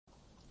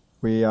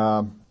We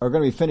are going to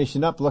be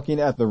finishing up looking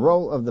at the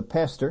role of the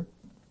pastor.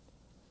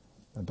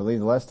 I believe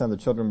the last time the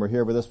children were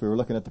here with us, we were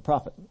looking at the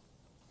prophet.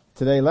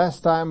 Today,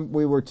 last time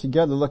we were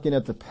together looking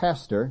at the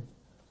pastor.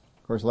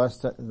 Of course,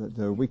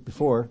 the week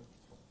before,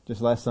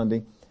 just last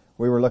Sunday,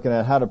 we were looking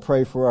at how to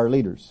pray for our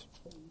leaders.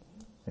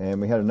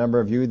 And we had a number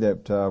of you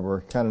that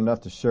were kind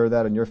enough to share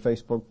that on your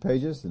Facebook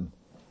pages, and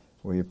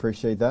we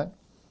appreciate that.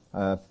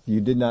 If you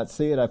did not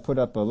see it, I put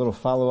up a little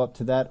follow-up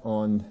to that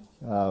on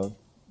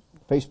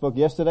Facebook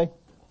yesterday.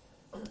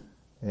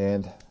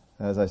 And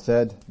as I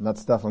said, not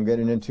stuff I'm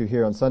getting into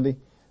here on Sunday,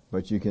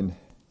 but you can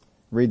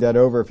read that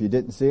over if you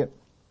didn't see it.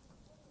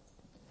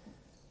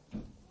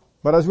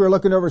 But as we were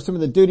looking over some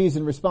of the duties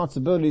and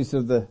responsibilities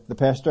of the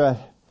pastor,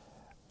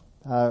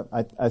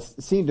 I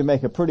seemed to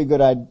make a pretty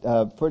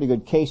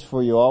good case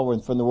for you all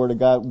from the Word of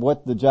God,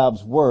 what the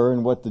jobs were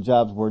and what the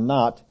jobs were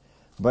not.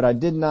 But I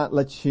did not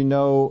let you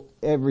know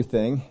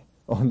everything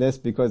on this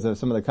because of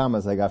some of the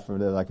comments I got from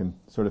it that I can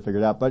sort of figure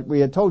it out. But we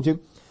had told you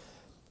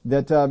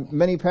that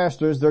many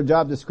pastors, their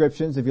job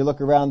descriptions, if you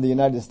look around the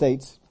United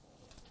States,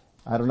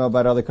 I don't know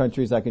about other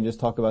countries, I can just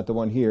talk about the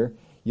one here,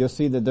 you'll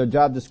see that their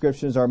job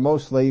descriptions are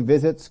mostly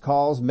visits,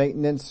 calls,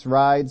 maintenance,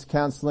 rides,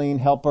 counseling,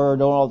 helper,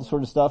 doing all this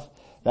sort of stuff.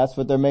 That's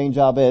what their main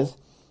job is.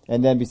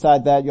 And then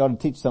beside that, you ought to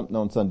teach something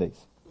on Sundays.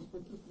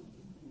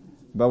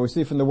 But we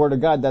see from the Word of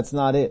God, that's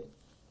not it.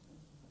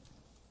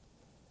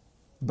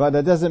 But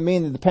that doesn't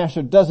mean that the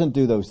pastor doesn't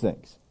do those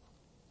things.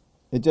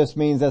 It just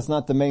means that's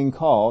not the main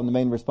call and the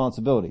main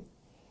responsibility.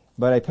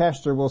 But a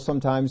pastor will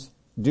sometimes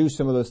do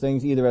some of those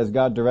things either as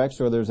God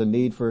directs or there's a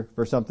need for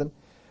something.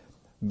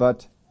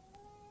 But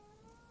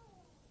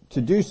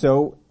to do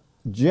so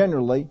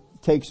generally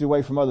takes you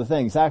away from other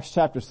things. Acts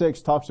chapter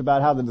 6 talks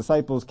about how the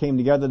disciples came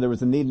together. There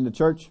was a need in the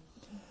church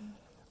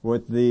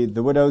with the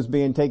widows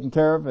being taken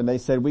care of, and they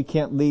said, we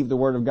can't leave the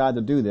Word of God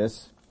to do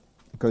this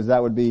because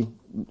that would be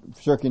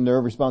shirking their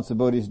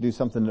responsibilities to do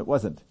something that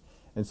wasn't.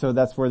 And so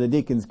that's where the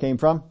deacons came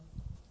from.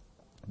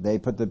 They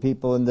put the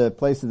people in the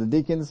place of the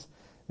deacons.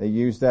 They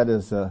used that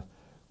as a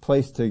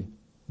place to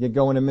get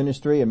going in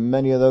ministry, and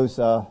many of those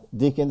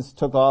deacons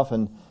took off,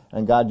 and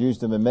God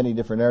used them in many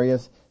different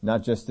areas,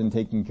 not just in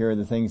taking care of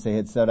the things they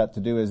had set out to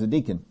do as a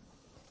deacon.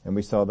 And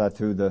we saw that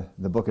through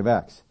the book of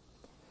Acts.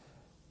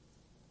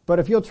 But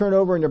if you'll turn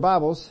over in your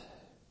Bibles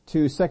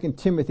to 2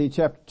 Timothy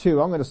chapter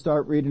 2, I'm going to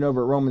start reading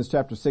over at Romans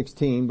chapter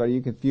 16, but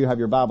if you have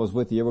your Bibles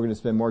with you, we're going to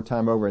spend more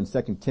time over in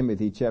 2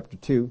 Timothy chapter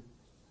 2.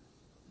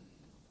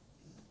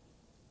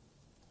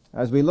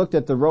 As we looked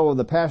at the role of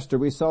the pastor,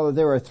 we saw that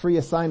there are 3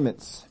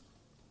 assignments.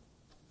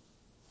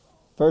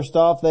 First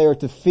off, they are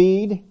to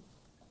feed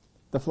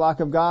the flock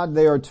of God,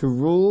 they are to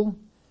rule,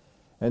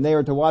 and they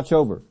are to watch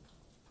over.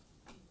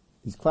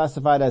 He's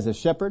classified as a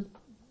shepherd.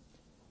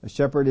 A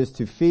shepherd is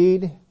to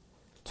feed,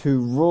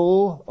 to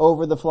rule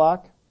over the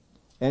flock,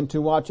 and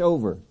to watch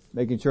over,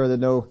 making sure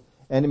that no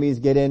enemies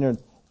get in or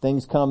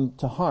things come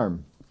to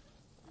harm.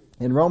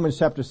 In Romans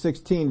chapter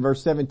 16,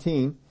 verse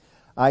 17,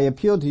 I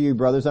appeal to you,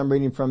 brothers, I'm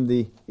reading from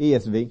the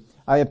ESV,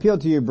 I appeal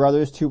to you,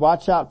 brothers, to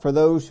watch out for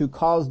those who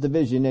cause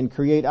division and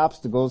create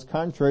obstacles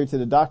contrary to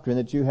the doctrine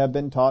that you have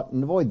been taught,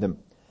 and avoid them.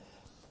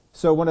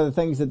 So one of the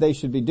things that they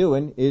should be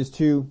doing is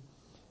to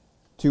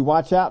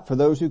watch out for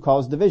those who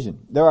cause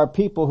division. There are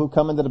people who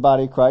come into the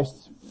body of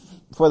Christ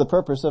for the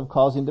purpose of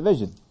causing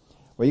division.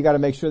 Well, you got to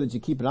make sure that you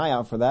keep an eye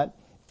out for that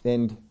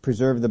and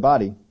preserve the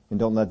body and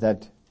don't let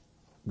that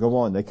go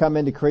on. They come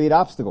in to create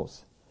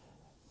obstacles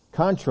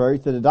contrary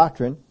to the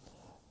doctrine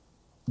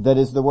that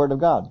is the Word of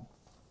God.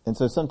 And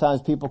so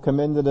sometimes people come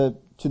into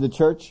the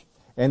church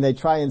and they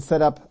try and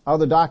set up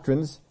other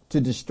doctrines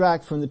to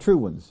distract from the true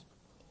ones.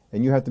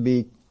 And you have to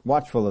be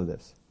watchful of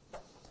this.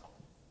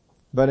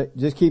 But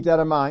just keep that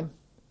in mind.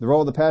 The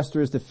role of the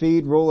pastor is to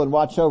feed, rule, and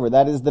watch over.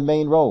 That is the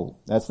main role.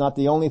 That's not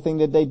the only thing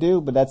that they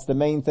do, but that's the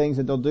main things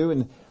that they'll do.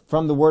 And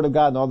from the Word of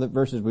God and all the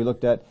verses we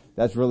looked at,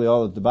 that's really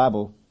all that the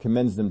Bible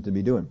commends them to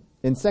be doing.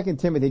 In 2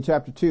 Timothy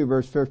chapter 2,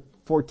 verse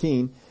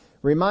 14,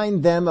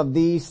 remind them of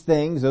these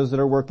things, those that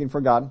are working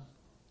for God,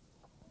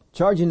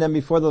 charging them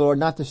before the Lord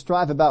not to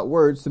strive about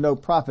words to no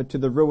profit to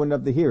the ruin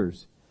of the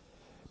hearers.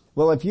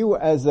 Well, if you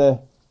as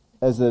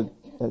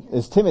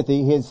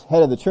Timothy, his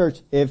head of the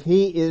church, if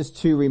he is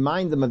to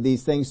remind them of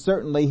these things,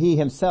 certainly he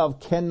himself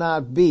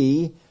cannot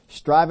be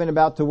striving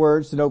about the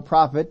words to no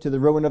profit to the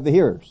ruin of the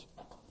hearers.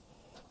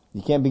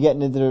 You can't be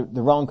getting into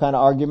the wrong kind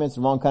of arguments,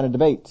 the wrong kind of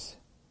debates.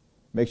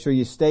 Make sure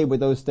you stay with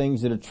those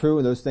things that are true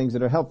and those things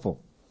that are helpful.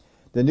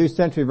 The New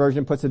Century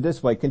Version puts it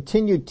this way: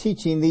 continue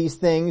teaching these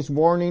things,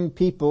 warning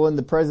people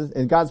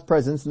in God's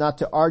presence not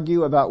to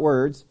argue about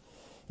words.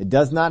 It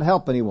does not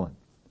help anyone,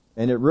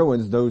 and it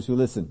ruins those who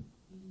listen.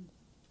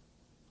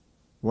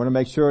 We want to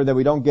make sure that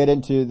we don't get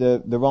into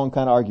the wrong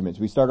kind of arguments.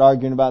 We start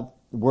arguing about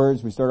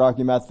words, we start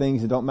arguing about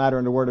things that don't matter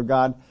in the Word of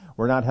God.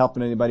 We're not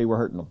helping anybody, we're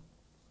hurting them.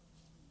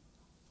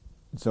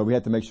 So we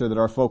have to make sure that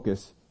our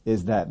focus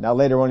is that. Now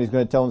later on he's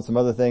going to tell them some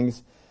other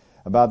things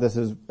about this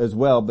as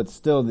well, but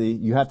still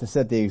you have to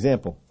set the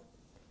example.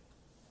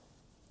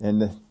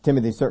 And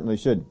Timothy certainly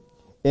should.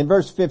 In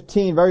verse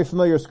 15, very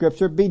familiar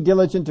scripture, be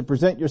diligent to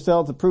present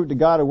yourselves approved to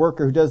God, a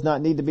worker who does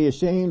not need to be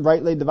ashamed,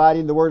 rightly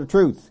dividing the word of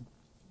truth.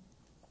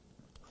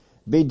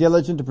 Be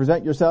diligent to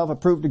present yourself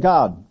approved to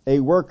God, a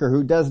worker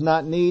who does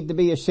not need to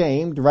be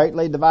ashamed,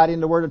 rightly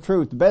dividing the word of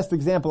truth. The best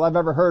example I've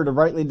ever heard of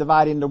rightly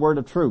dividing the word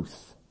of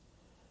truth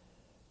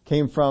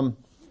came from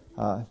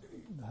a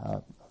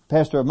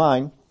pastor of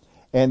mine,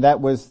 and that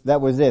was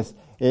this.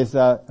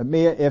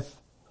 Mia,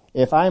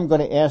 if I'm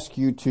going to ask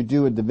you to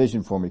do a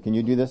division for me, can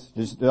you do this?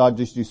 I'll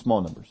just do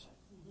small numbers.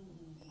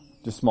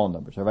 Just small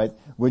numbers, alright?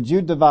 Would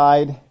you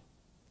divide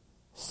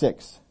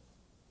 6?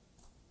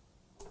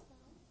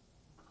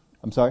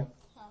 I'm sorry?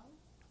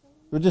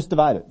 We'll just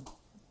divide it.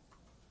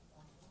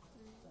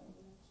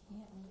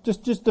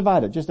 Just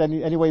divide it. Just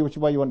any way which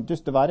way you want.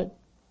 Just divide it.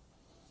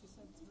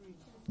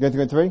 You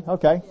got 3?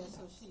 Okay.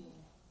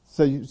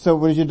 So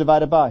what did you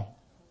divide it by?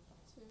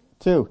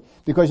 2.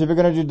 Because if you're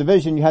going to do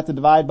division, you have to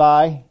divide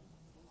by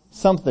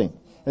something.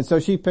 And so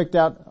she picked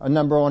out a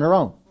number on her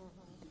own.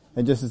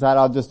 And just decided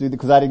I'll just do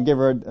because I didn't give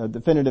her a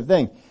definitive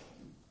thing.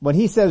 When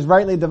he says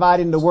rightly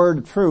dividing the word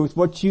of truth,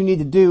 what you need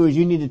to do is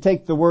you need to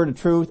take the word of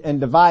truth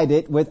and divide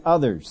it with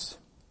others.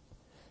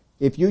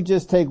 If you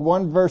just take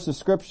one verse of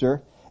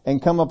scripture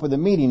and come up with a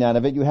meaning out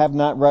of it, you have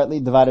not rightly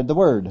divided the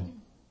word.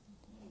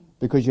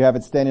 Because you have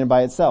it standing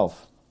by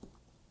itself.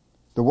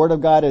 The word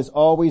of God is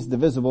always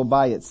divisible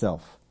by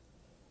itself.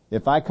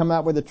 If I come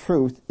out with the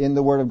truth in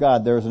the word of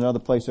God, there is another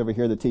place over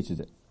here that teaches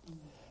it.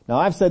 Now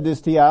I've said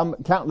this to you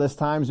countless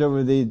times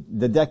over the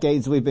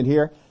decades we've been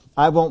here.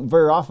 I won't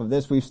veer off of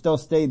this. We've still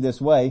stayed this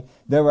way.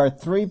 There are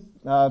three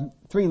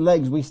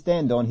legs we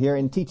stand on here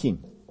in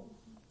teaching.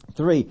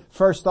 3.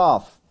 First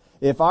off,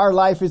 if our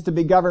life is to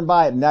be governed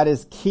by it, and that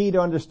is key to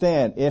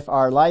understand, if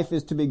our life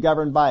is to be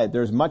governed by it,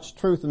 there's much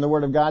truth in the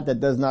Word of God that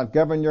does not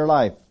govern your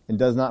life and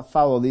does not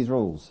follow these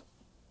rules.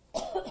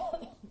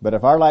 But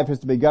if our life is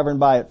to be governed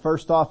by it,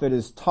 first off, it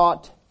is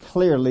taught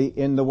clearly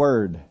in the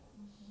Word.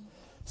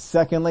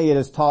 Secondly, it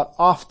is taught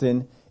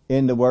often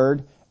in the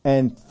Word.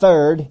 And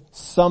third,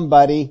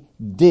 somebody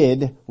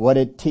did what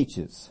it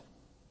teaches.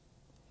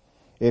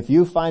 If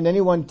you find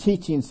anyone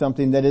teaching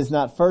something that is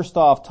not first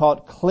off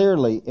taught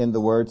clearly in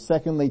the Word,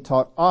 secondly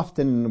taught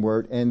often in the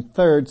Word, and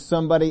third,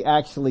 somebody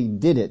actually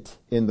did it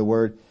in the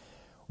Word,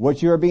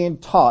 what you are being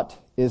taught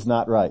is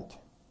not right.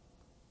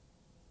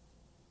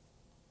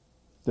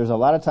 There's a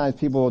lot of times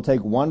people will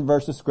take one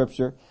verse of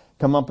scripture,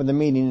 come up with a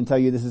meaning and tell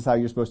you this is how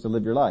you're supposed to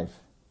live your life.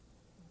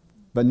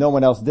 But no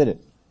one else did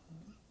it.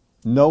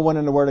 No one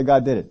in the Word of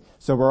God did it.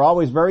 So we're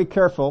always very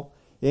careful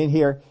in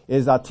here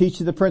is I'll teach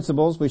you the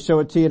principles. We show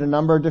it to you in a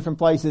number of different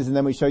places and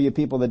then we show you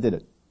people that did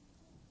it.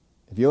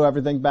 If you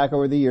ever think back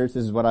over the years,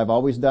 this is what I've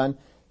always done.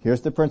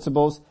 Here's the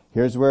principles.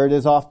 Here's where it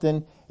is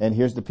often. And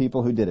here's the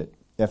people who did it.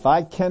 If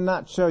I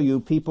cannot show you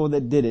people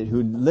that did it,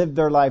 who lived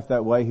their life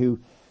that way,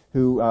 who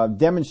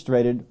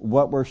demonstrated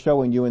what we're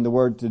showing you in the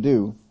Word to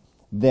do,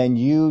 then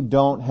you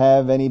don't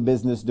have any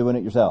business doing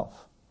it yourself.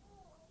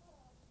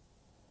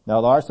 Now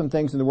there are some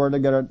things in the Word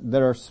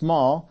that are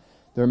small.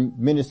 They're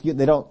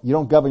minuscule. You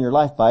don't govern your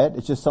life by it.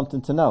 It's just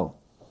something to know.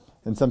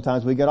 And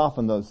sometimes we get off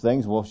on those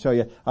things. We'll show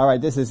you,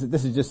 alright, this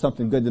is just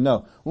something good to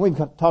know. When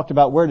we've talked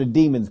about where do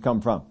demons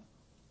come from,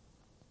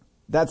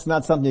 that's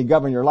not something you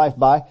govern your life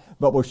by,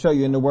 but we'll show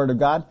you in the Word of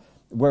God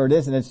where it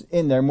is, and it's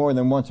in there more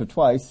than once or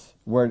twice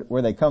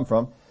where they come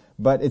from.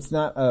 But it's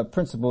not a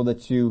principle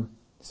that you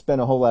spend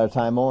a whole lot of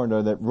time on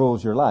or that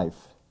rules your life.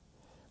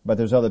 But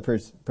there's other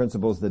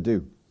principles that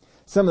do.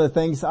 Some of the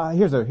things,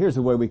 here's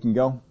a way we can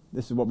go.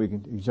 This is what we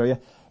can show you.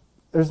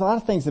 There's a lot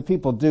of things that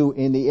people do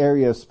in the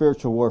area of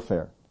spiritual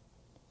warfare.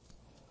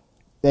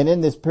 And in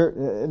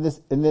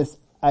this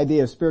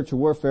idea of spiritual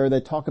warfare,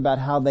 they talk about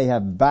how they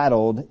have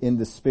battled in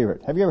the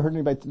Spirit. Have you ever heard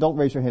anybody, don't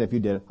raise your hand if you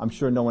did. I'm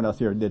sure no one else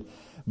here did.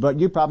 But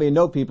you probably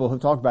know people who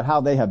talk about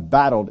how they have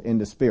battled in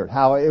the Spirit,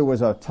 how it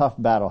was a tough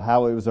battle,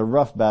 how it was a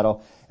rough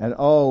battle, and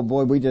oh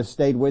boy, we just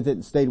stayed with it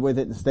and stayed with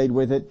it and stayed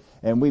with it,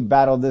 and we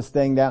battled this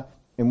thing down,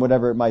 and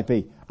whatever it might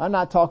be. I'm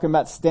not talking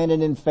about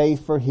standing in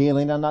faith for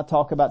healing. I'm not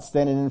talking about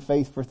standing in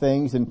faith for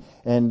things and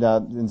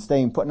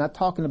staying put. I'm not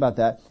talking about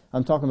that.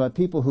 I'm talking about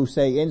people who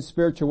say in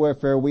spiritual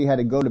warfare we had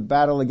to go to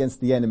battle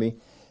against the enemy,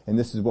 and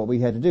this is what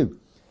we had to do.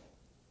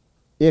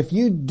 If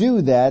you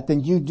do that,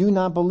 then you do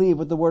not believe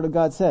what the Word of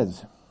God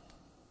says.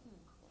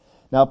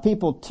 Now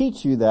people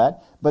teach you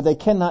that, but they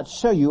cannot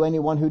show you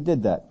anyone who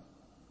did that.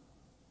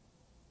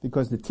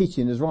 Because the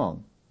teaching is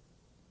wrong.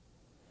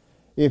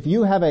 If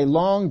you have a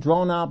long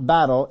drawn out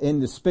battle in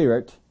the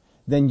Spirit,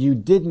 then you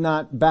did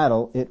not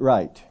battle it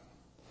right.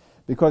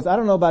 Because I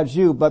don't know about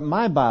you, but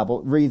my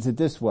Bible reads it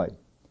this way.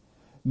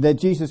 That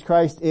Jesus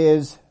Christ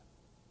is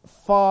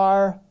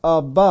far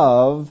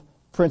above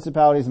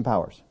principalities and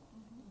powers.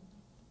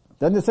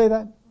 Doesn't it say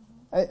that?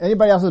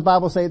 Anybody else's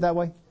Bible say it that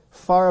way?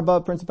 Far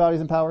above principalities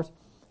and powers?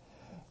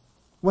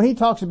 When he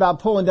talks about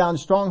pulling down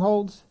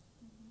strongholds,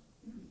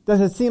 does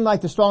it seem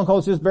like the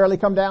strongholds just barely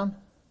come down?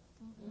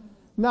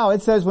 No,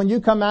 it says when you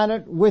come at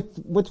it with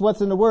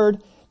what's in the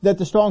Word, that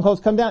the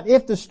strongholds come down.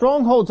 If the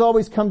strongholds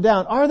always come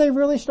down, are they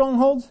really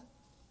strongholds?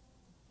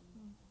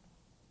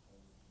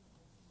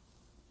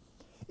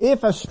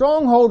 If a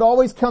stronghold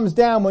always comes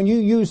down when you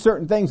use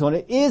certain things on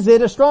it, is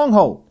it a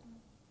stronghold?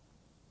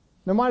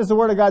 Then why does the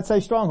Word of God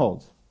say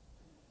strongholds?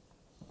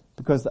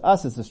 Because to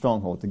us it's a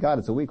stronghold. To God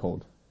it's a weak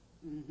hold.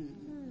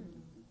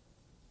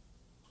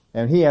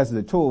 And He has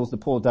the tools to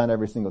pull it down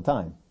every single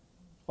time.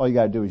 All you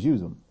gotta do is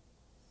use them.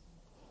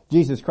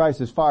 Jesus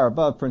Christ is far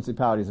above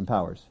principalities and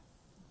powers.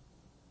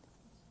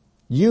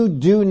 You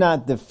do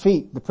not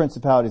defeat the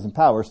principalities and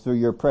powers through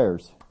your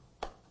prayers.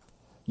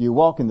 You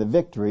walk in the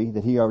victory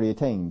that He already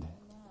attained.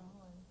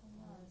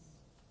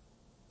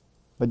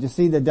 But you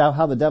see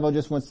how the devil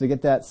just wants to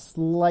get that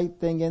slight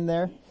thing in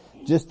there,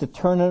 just to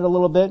turn it a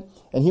little bit,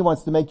 and he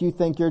wants to make you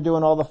think you're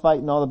doing all the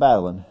fighting, all the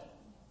battling.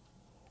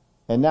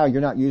 And now you're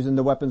not using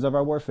the weapons of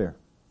our warfare.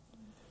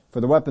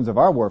 For the weapons of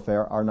our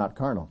warfare are not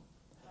carnal,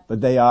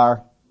 but they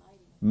are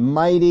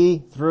mighty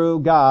through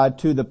God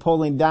to the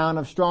pulling down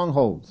of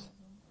strongholds.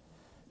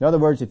 In other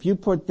words, if you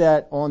put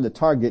that on the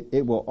target,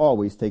 it will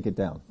always take it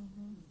down.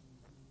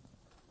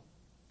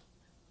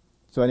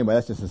 So anyway,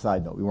 that's just a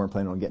side note. We weren't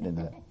planning on getting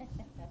into that.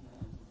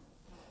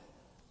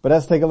 But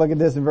let's take a look at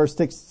this in verse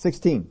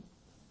 16.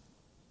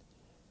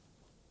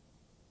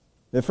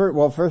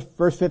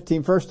 Verse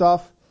 15, first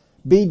off,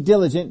 be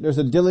diligent. There's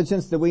a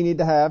diligence that we need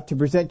to have to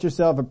present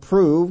yourself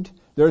approved.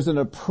 There's an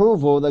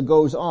approval that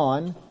goes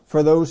on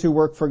for those who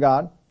work for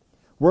God.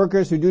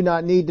 Workers who do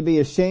not need to be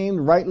ashamed,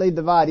 rightly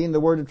dividing the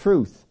word of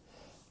truth.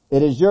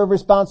 It is your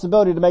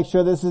responsibility to make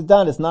sure this is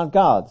done. It's not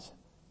God's.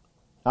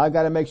 I've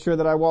got to make sure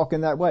that I walk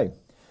in that way.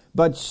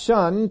 But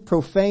shun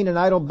profane and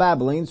idle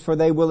babblings, for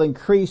they will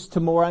increase to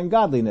more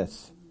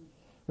ungodliness.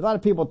 A lot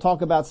of people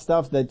talk about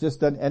stuff that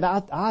just doesn't, and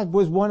I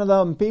was one of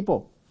them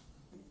people.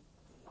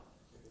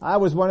 I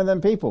was one of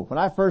them people. When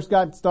I first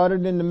got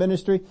started in the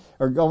ministry,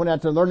 or going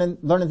out to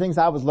learning things,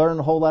 I was learning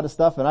a whole lot of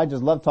stuff, and I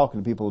just loved talking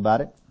to people about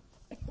it.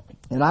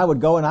 And I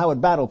would go and I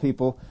would battle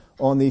people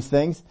on these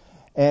things.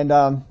 And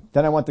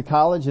then I went to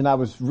college, and I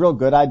was real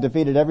good. I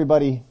defeated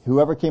everybody,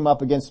 whoever came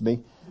up against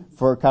me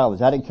for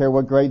college. I didn't care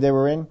what grade they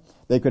were in.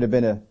 They could have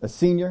been a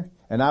senior,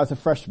 and I was a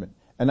freshman,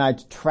 and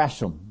I'd trash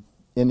them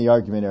in the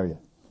argument area.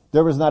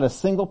 There was not a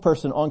single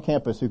person on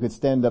campus who could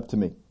stand up to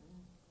me.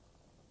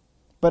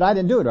 But I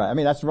didn't do it right. I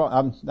mean, that's wrong.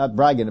 I'm not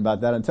bragging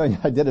about that. I'm telling you,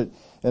 I did it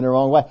in the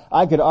wrong way.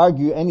 I could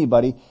argue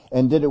anybody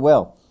and did it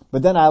well.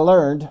 But then I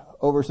learned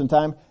over some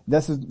time,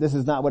 this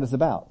is not what it's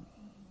about.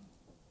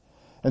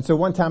 And so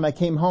one time I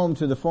came home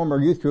to the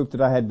former youth group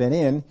that I had been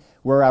in,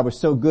 where I was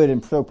so good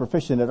and so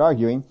proficient at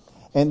arguing,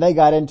 and they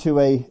got into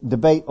a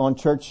debate on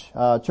church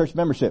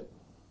membership.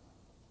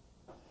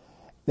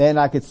 Then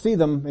I could see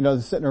them,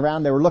 sitting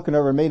around. They were looking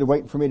over at me,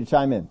 waiting for me to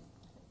chime in.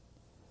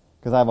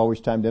 Because I've always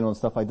chimed in on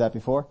stuff like that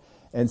before.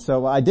 And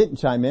so I didn't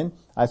chime in.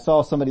 I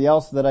saw somebody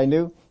else that I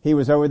knew. He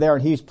was over there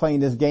and he's playing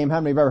this game. How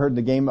many have ever heard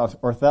the game of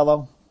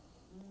Othello?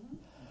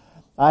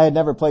 I had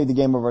never played the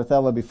game of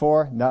Othello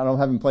before. I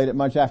haven't played it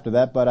much after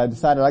that, but I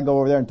decided I'd go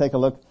over there and take a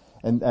look.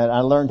 And I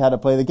learned how to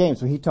play the game.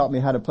 So he taught me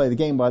how to play the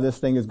game while this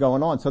thing is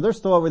going on. So they're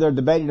still over there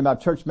debating about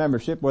church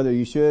membership, whether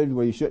you should,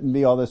 whether you shouldn't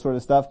be, all this sort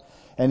of stuff.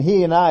 And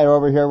he and I are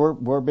over here,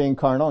 we're being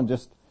carnal and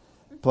just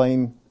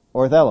playing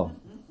Othello.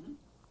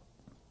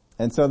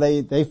 And so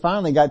they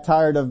finally got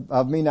tired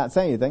of me not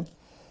saying anything.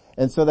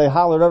 And so they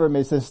hollered over at me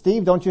and said,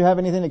 Steve, don't you have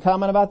anything to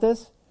comment about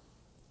this?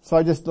 So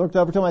I just looked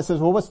over to him. I said,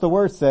 well, what's the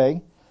word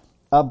say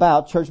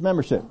about church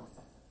membership?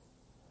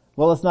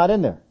 Well, it's not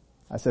in there.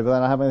 I said, well,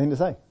 then I don't have anything to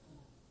say.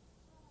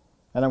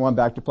 And I went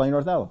back to playing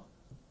Othello.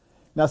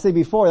 Now see,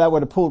 before that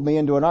would have pulled me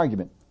into an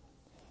argument.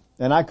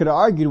 And I could have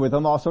argued with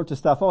them all sorts of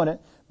stuff on it,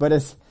 but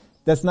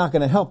that's not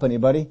going to help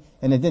anybody,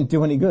 and it didn't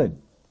do any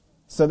good.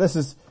 So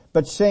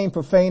but shame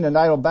profane and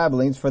idle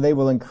babblings, for they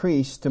will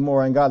increase to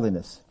more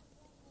ungodliness.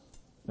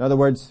 In other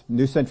words,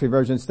 New Century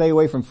Version, stay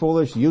away from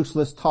foolish,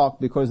 useless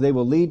talk, because they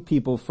will lead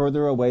people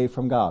further away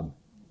from God.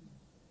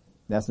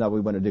 That's not what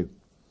we want to do.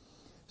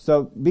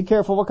 So be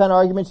careful what kind of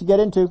arguments you get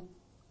into.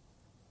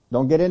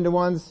 Don't get into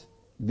ones.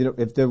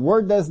 If the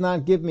word does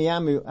not give me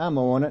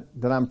ammo on it,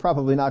 then I'm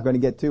probably not going to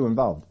get too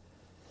involved.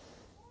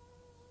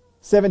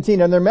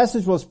 17, and their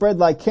message will spread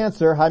like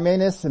cancer.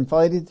 Hymenaeus and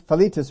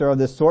Philetus are of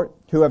this sort,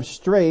 who have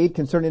strayed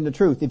concerning the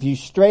truth. If you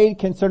strayed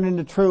concerning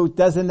the truth,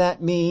 doesn't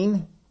that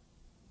mean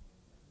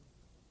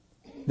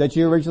that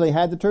you originally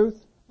had the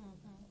truth?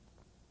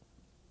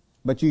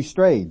 But you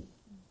strayed.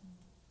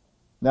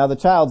 Now the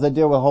Childs, they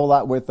deal a whole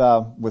lot with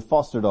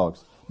foster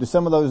dogs. Do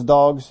some of those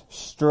dogs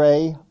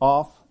stray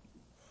off?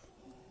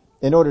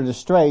 In order to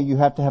stray, you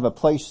have to have a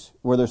place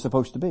where they're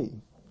supposed to be.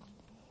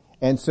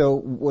 And so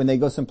when they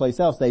go someplace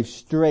else, they've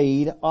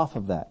strayed off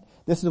of that.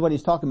 This is what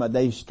he's talking about.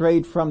 They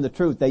strayed from the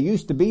truth. They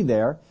used to be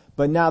there,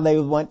 but now they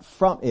went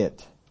from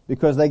it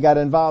because they got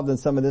involved in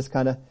some of this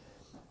kind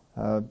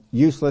of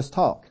useless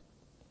talk,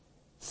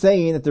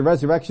 saying that the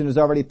resurrection is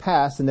already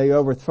past and they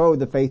overthrow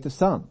the faith of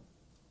some.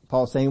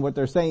 Paul's saying what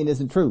they're saying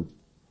isn't true.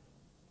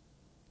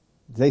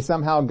 They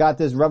somehow got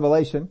this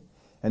revelation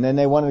and then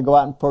they wanted to go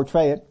out and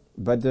portray it,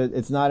 but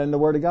it's not in the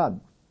Word of God.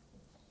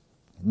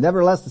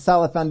 Nevertheless, the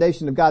solid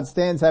foundation of God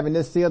stands, having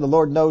this seal, the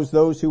Lord knows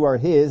those who are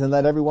His, and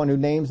let everyone who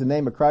names the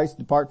name of Christ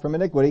depart from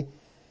iniquity.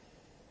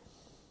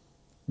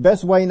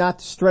 best way not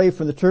to stray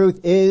from the truth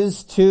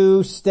is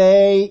to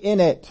stay in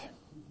it.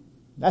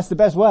 That's the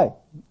best way.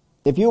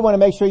 If you want to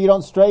make sure you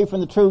don't stray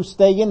from the truth,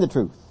 stay in the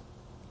truth.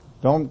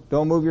 Don't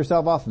move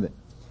yourself off of it.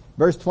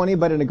 Verse 20,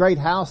 but in a great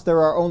house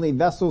there are only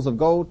vessels of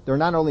gold. There are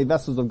not only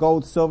vessels of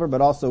gold, silver, but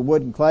also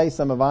wood and clay,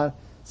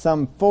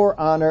 some for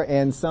honor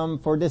and some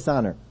for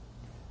dishonor.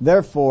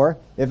 Therefore,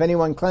 if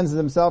anyone cleanses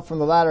himself from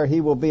the latter,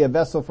 he will be a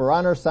vessel for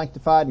honor,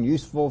 sanctified and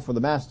useful for the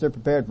master,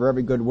 prepared for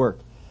every good work.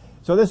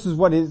 So this is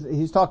what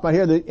he's talking about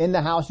here, that in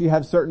the house you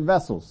have certain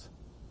vessels.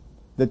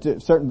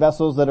 Certain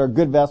vessels that are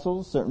good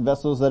vessels, certain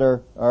vessels that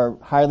are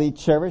highly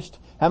cherished.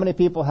 How many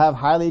people have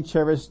highly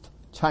cherished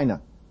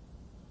china?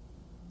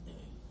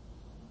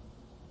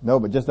 No,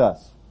 but just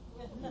us.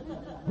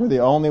 We're the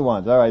only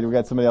ones. All right, we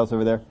got somebody else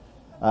over there.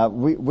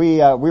 We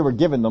were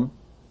given them,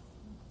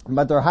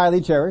 but they're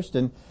highly cherished,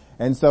 and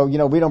so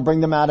we don't bring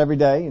them out every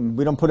day, and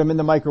we don't put them in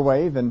the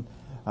microwave, and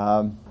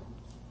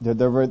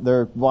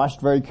they're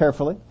washed very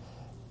carefully.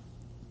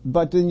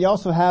 But then you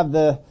also have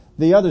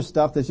the other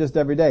stuff that's just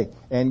every day,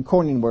 and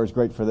Corningware is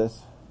great for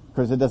this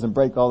because it doesn't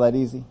break all that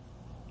easy,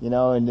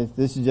 and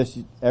this is just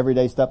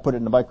everyday stuff. Put it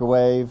in the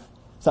microwave.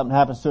 Something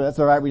happens to it, that's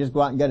alright, we just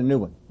go out and get a new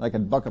one. Like a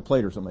bucket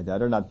plate or something like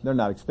that. They're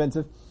not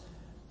expensive.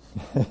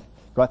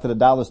 Go out to the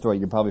dollar store, you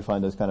can probably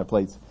find those kind of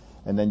plates.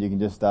 And then you can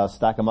just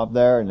stack them up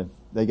there, and if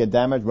they get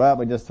damaged, well,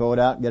 we just throw it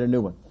out and get a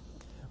new one.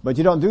 But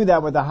you don't do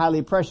that with the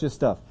highly precious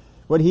stuff.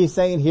 What he's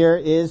saying here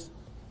is,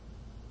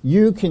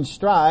 you can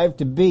strive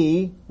to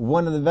be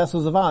one of the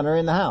vessels of honor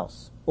in the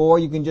house. Or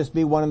you can just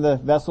be one of the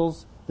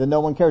vessels that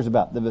no one cares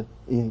about.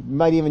 It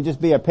might even just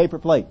be a paper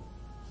plate.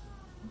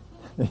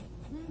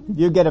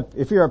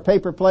 If you're a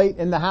paper plate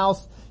in the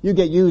house, you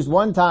get used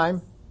one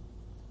time.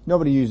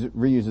 Nobody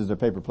reuses their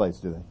paper plates,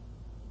 do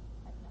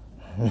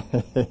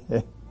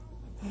they?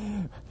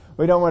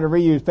 We don't want to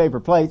reuse paper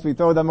plates. We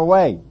throw them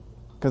away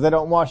because they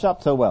don't wash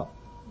up so well.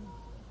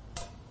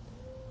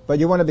 But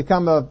you want to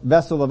become a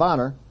vessel of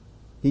honor.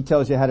 He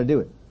tells you how to do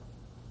it.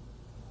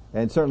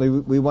 And certainly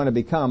we want to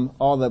become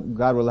all that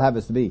God will have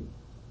us to be.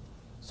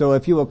 So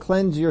if you will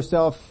cleanse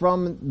yourself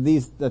from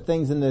the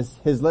things in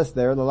his list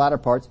there, the latter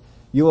parts,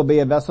 you will be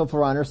a vessel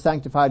for honor,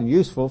 sanctified and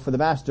useful for the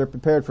master,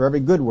 prepared for every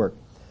good work.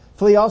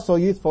 Flee also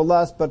youthful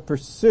lust, but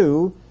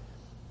pursue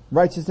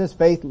righteousness,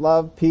 faith,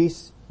 love,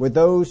 peace with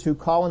those who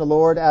call on the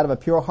Lord out of a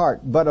pure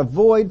heart. But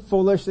avoid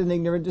foolish and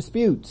ignorant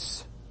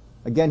disputes.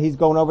 Again, he's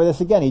going over this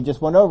again. He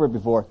just went over it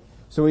before.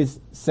 So he's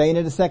saying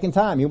it a second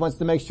time. He wants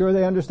to make sure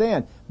they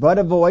understand. But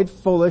avoid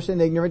foolish and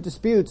ignorant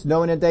disputes,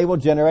 knowing that they will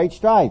generate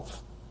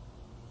strife.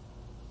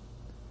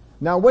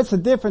 Now, what's the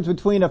difference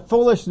between a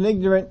foolish and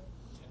ignorant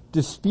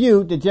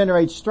dispute that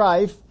generates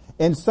strife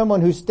and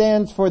someone who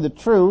stands for the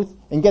truth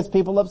and gets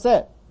people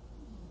upset?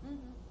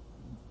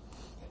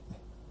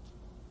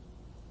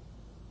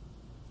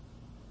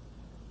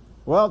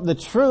 Well, the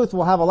truth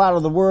will have a lot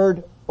of the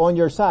word on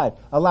your side,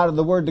 a lot of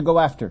the word to go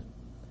after.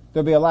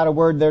 There'll be a lot of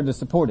word there to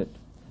support it.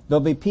 There'll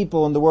be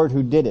people in the word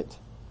who did it.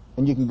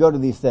 And you can go to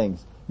these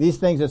things. These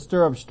things that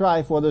stir up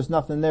strife, well, there's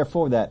nothing there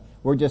for that.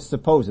 We're just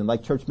supposing,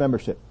 like church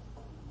membership.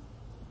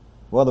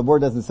 Well, the word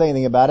doesn't say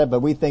anything about it,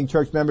 but we think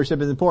church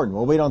membership is important.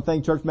 Well, we don't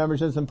think church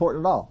membership is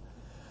important at all.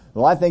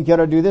 Well, I think you ought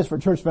to do this for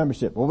church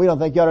membership. Well, we don't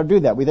think you ought to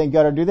do that. We think you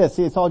ought to do this.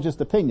 See, it's all just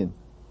opinion.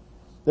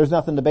 There's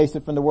nothing to base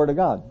it from the word of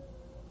God.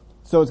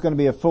 So it's going to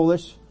be a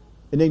foolish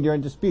and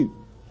ignorant dispute.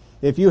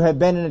 If you had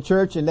been in a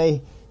church and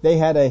they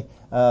had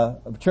a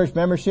church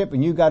membership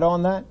and you got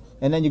on that,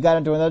 and then you got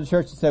into another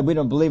church and said, we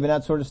don't believe in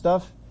that sort of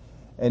stuff,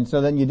 and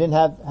so then you didn't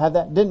have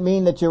that, didn't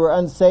mean that you were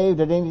unsaved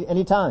at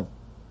any time.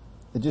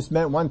 It just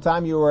meant one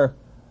time you were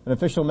an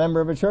official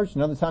member of a church,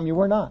 another time you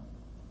were not.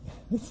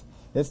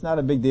 It's not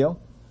a big deal.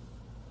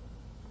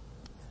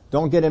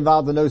 Don't get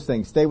involved in those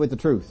things. Stay with the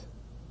truth.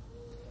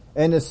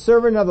 And the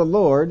servant of the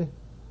Lord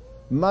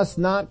must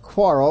not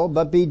quarrel,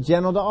 but be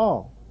gentle to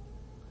all.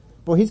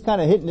 Well, he's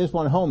kind of hitting this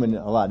one home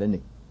a lot, isn't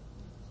he?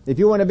 If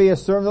you want to be a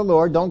servant of the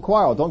Lord, don't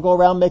quarrel. Don't go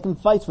around making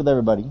fights with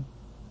everybody,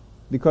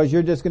 because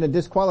you're just going to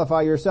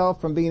disqualify yourself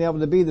from being able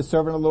to be the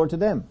servant of the Lord to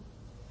them.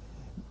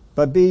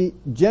 But be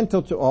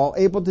gentle to all,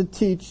 able to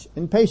teach,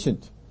 and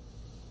patient.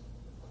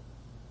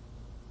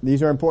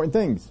 These are important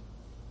things.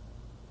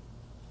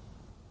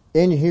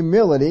 In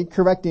humility,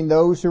 correcting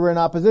those who are in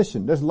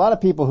opposition. There's a lot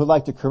of people who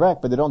like to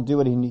correct, but they don't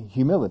do it in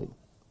humility.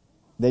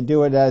 They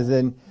do it as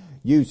in,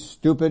 you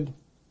stupid.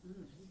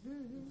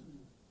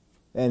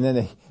 And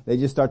then they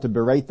just start to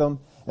berate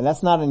them. And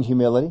that's not in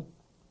humility.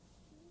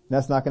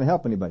 That's not going to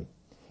help anybody.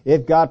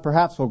 If God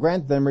perhaps will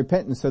grant them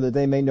repentance so that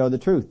they may know the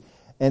truth,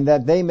 and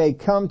that they may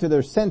come to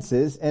their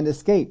senses and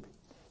escape.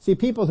 See,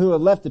 people who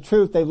have left the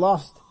truth, they've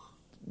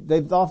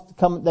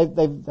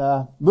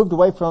moved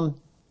away from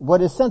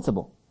what is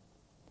sensible.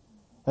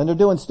 And they're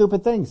doing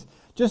stupid things.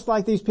 Just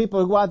like these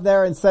people who go out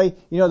there and say,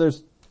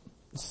 there's,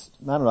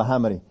 I don't know how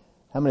many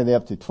are they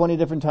up to? 20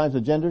 different types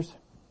of genders?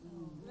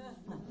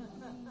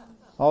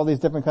 All these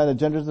different kinds of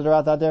genders that are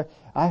out there.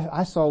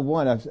 I saw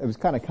one, it was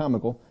kind of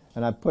comical,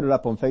 and I put it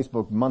up on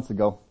Facebook months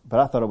ago, but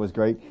I thought it was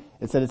great.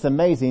 It said it's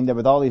amazing that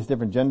with all these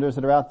different genders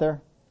that are out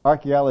there,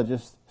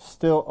 archaeologists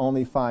still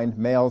only find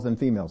males and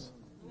females.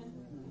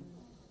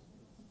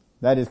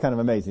 That is kind of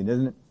amazing,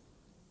 isn't it?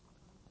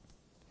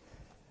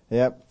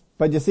 Yep.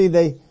 But you see,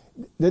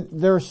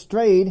 they're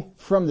strayed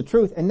from the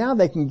truth, and now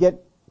they can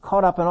get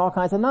caught up in all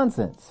kinds of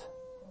nonsense.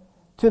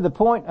 To the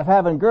point of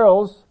having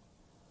girls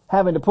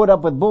having to put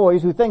up with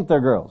boys who think they're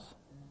girls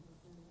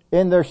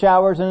in their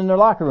showers and in their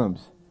locker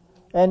rooms.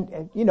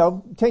 And,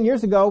 10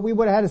 years ago, we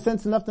would have had a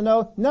sense enough to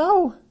know,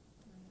 no,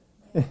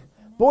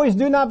 boys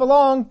do not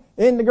belong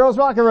in the girls'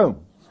 locker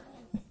room.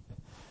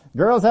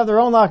 Girls have their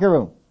own locker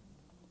room.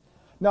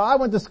 Now, I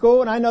went to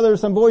school and I know there were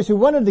some boys who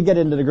wanted to get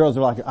into the girls'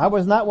 locker room. I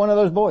was not one of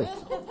those boys.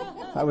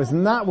 I was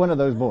not one of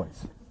those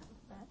boys.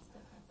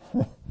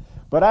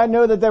 But I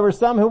know that there were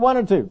some who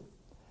wanted to.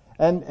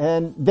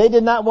 And they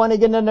did not want to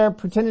get in there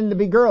pretending to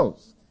be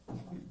girls.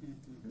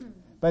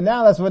 But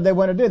now that's what they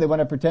want to do. They want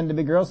to pretend to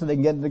be girls so they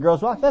can get into the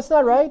girls' locker. That's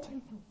not right.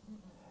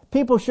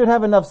 People should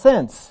have enough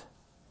sense.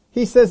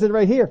 He says it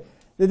right here,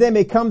 that they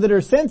may come to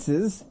their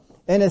senses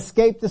and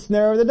escape the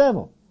snare of the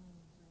devil.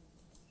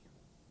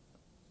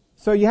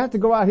 So you have to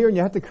go out here and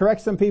you have to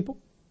correct some people.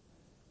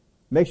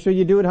 Make sure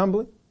you do it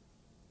humbly.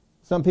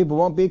 Some people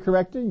won't be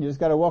corrected. You just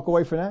got to walk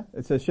away from that.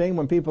 It's a shame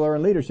when people are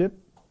in leadership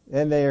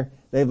and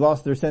they've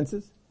lost their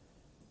senses.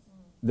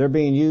 They're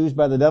being used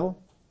by the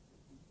devil.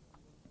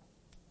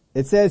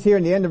 It says here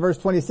in the end of verse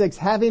 26,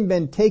 having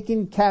been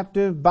taken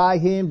captive by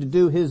him to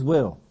do his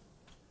will.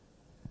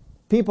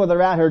 People that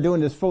are out here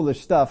doing this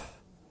foolish stuff,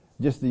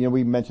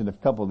 we mentioned a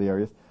couple of the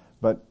areas,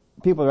 but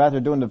people that are out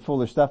there doing the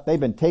foolish stuff, they've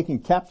been taken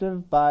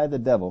captive by the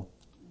devil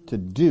to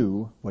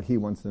do what he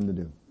wants them to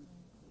do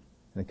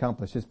and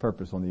accomplish his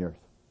purpose on the earth.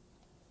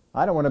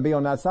 I don't want to be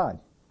on that side.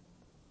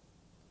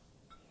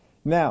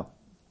 Now,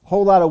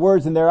 whole lot of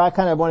words in there. I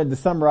kind of wanted to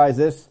summarize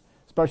this,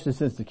 especially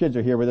since the kids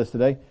are here with us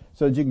today,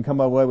 so that you can come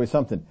away with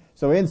something.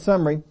 So in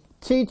summary,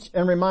 teach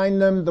and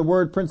remind them the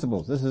word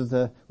principles. This is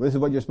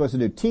what you're supposed to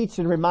do. Teach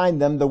and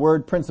remind them the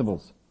word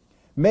principles.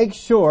 Make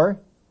sure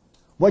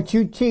what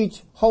you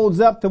teach holds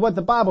up to what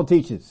the Bible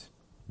teaches.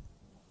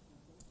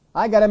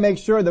 I gotta make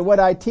sure that what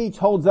I teach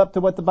holds up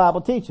to what the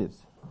Bible teaches.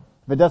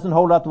 If it doesn't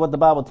hold up to what the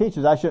Bible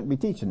teaches, I shouldn't be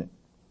teaching it.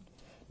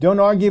 Don't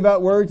argue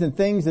about words and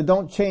things that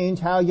don't change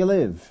how you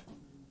live.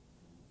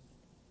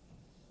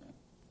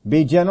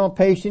 Be gentle,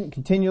 patient,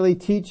 continually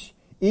teach,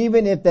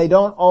 even if they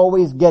don't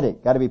always get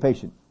it. Gotta be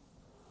patient.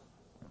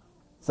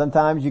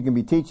 Sometimes you can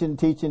be teaching,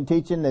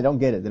 they don't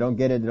get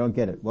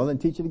it. Well, then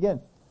teach it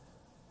again.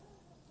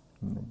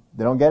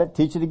 They don't get it,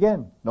 teach it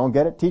again. Don't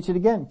get it, teach it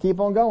again. Keep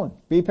on going.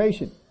 Be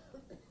patient.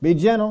 Be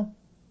gentle.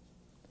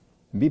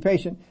 Be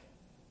patient.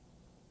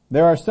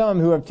 There are some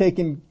who have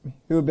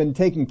been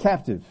taken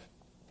captive.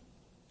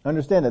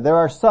 Understand that. There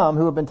are some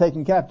who have been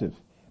taken captive.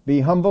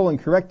 Be humble in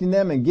correcting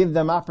them and give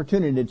them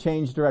opportunity to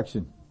change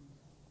direction.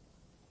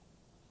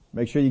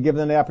 Make sure you give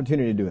them the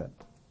opportunity to do it.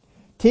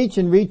 Teach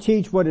and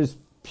reteach what is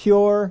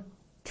pure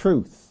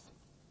truth.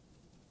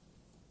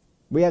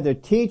 We have to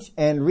teach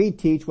and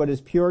reteach what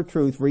is pure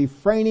truth.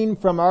 Refraining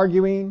from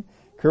arguing,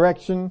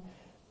 correction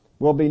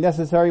will be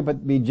necessary,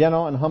 but be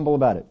gentle and humble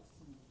about it.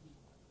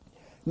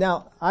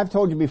 Now, I've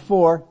told you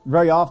before,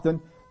 very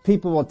often,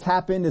 people will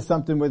tap into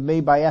something with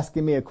me by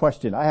asking me a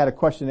question. I had a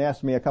question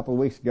asked me a couple of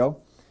weeks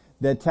ago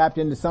that tapped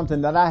into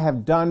something that I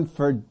have done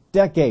for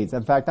decades.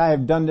 In fact, I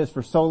have done this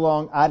for so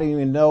long, I don't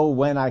even know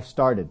when I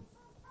started.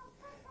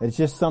 It's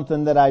just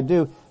something that I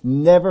do.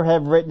 Never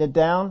have written it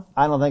down.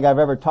 I don't think I've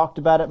ever talked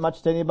about it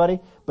much to anybody,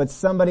 but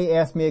somebody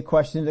asked me a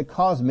question that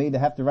caused me to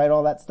have to write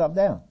all that stuff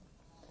down.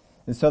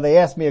 And so they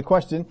asked me a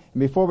question, and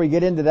before we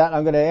get into that,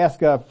 I'm going to ask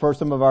for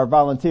some of our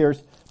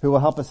volunteers who will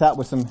help us out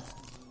with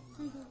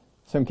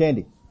some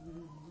candy.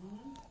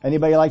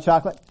 Anybody like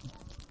chocolate?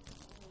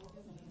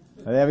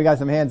 There we got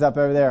some hands up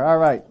over there. All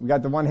right, we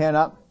got the one hand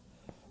up.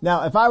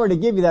 Now, if I were to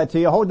give you that to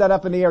you, hold that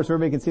up in the air so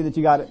everybody can see that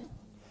you got it.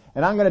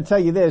 And I'm going to tell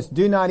you this,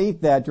 do not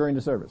eat that during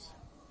the service.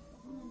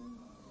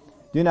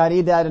 Do not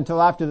eat that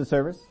until after the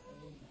service.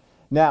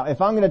 Now,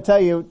 if I'm going to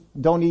tell you,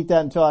 don't eat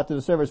that until after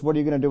the service, what are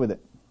you going to do with it?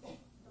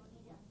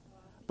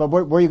 But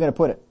where are you going to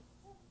put it?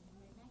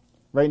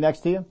 Right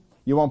next to you?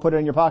 You won't put it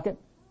in your pocket?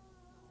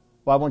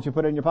 Why won't you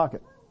put it in your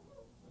pocket?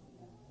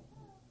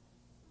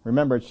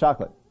 Remember, it's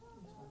chocolate.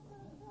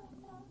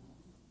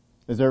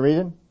 Is there a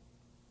reason?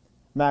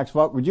 Max,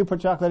 would you put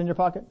chocolate in your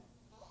pocket?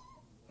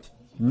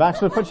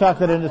 Max would put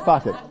chocolate in his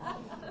pocket.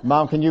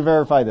 Mom, can you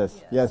verify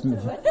this? Yes.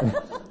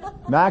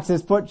 Max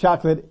has put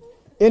chocolate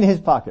in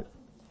his pocket.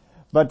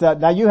 But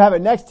now you have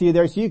it next to you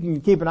there so you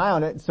can keep an eye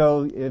on it.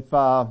 So if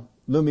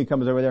Lumi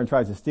comes over there and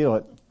tries to steal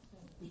it,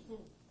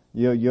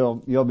 you'll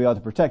be able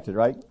to protect it,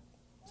 right?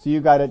 So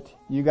you got it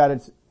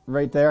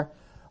right there.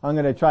 I'm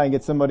going to try and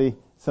get somebody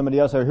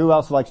else there. Who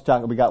else likes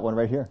chocolate? We got one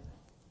right here.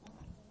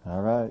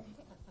 All right.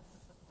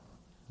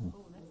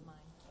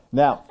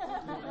 Now,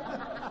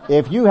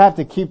 if you have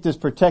to keep this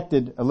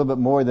protected a little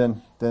bit more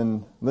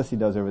than Lissy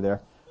does over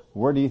there,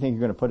 where do you think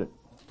you're going to put it?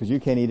 Because you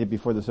can't eat it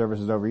before the service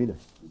is over either.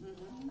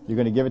 You're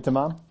going to give it to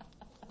Mom?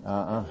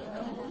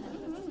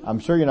 I'm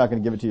sure you're not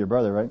going to give it to your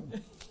brother, right?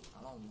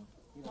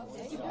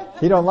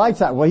 He don't like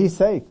chocolate. Well, he's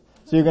safe.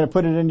 So you're going to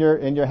put it in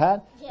your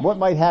hat? Yeah. What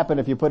might happen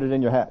if you put it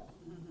in your hat?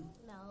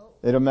 No.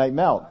 It'll make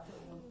melt.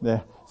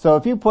 Yeah. So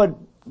if you put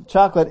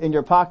chocolate in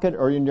your pocket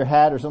or in your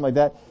hat or something like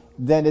that,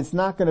 then it's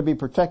not going to be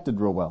protected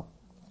real well.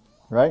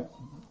 Right?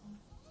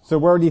 So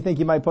where do you think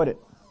you might put it?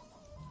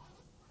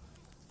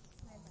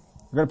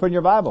 You're going to put it in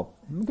your Bible.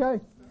 Okay.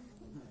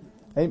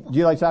 Hey, do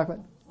you like chocolate?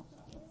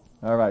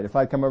 All right. If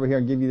I come over here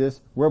and give you this,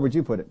 where would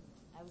you put it?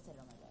 I would set it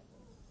on my Bible.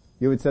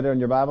 You would set it on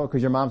your Bible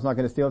because your mom's not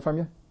going to steal it from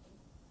you?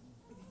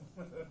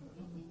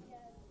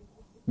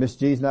 Miss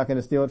G's not going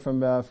to steal it from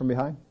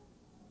behind?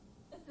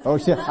 Oh,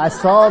 I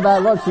saw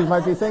that look. She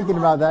might be thinking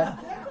about that.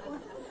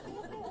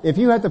 If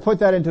you had to put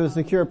that into a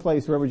secure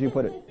place, where would you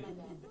put it?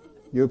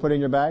 You would put it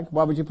in your bag?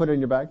 Why would you put it in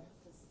your bag?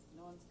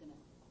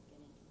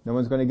 No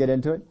one's going to get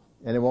into it?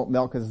 And it won't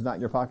melt because it's not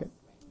in your pocket?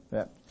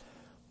 Yeah.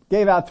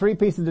 Gave out 3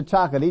 pieces of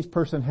chocolate. Each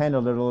person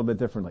handled it a little bit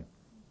differently.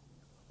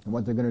 And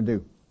what they're going to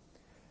do.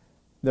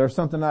 There's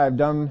something I've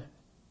done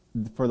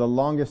for the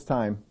longest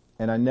time,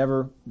 and I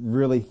never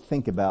really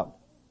think about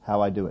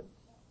how I do it.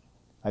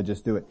 I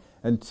just do it.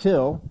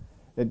 Until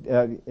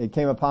it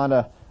came upon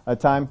a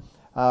time,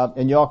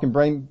 and y'all can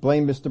blame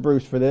Mr.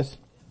 Bruce for this,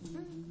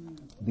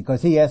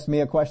 because he asked me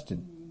a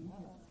question.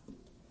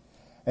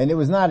 And it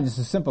was not just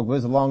a simple, it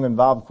was a long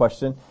involved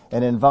question,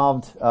 and it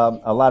involved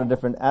a lot of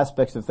different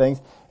aspects of things.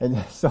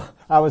 And so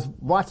I was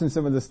watching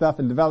some of the stuff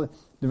and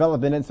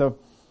developing it. So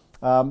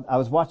I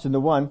was watching the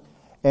one,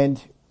 and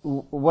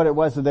what it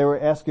was that they were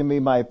asking me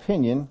my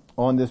opinion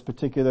on this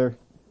particular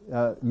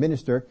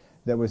minister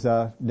that was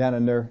down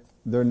in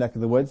their neck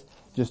of the woods.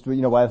 Just,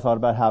 what I thought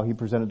about how he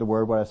presented the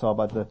word, what I saw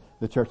about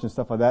the church and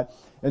stuff like that.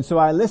 And so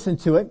I listened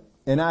to it,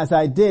 and as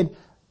I did,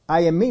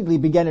 I immediately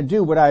began to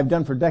do what I've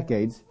done for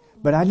decades.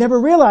 But I never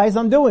realized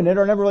I'm doing it,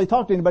 or never really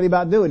talked to anybody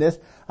about doing this.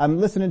 I'm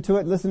listening to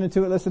it,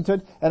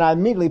 and I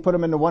immediately put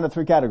them into one of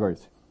 3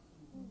 categories.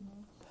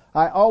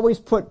 I always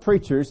put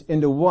preachers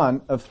into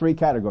one of 3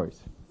 categories.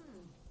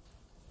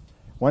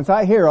 Once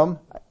I hear them,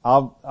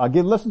 I'll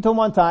listen to them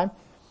one time.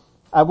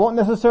 I won't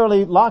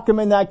necessarily lock them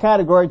in that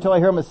category until I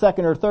hear them a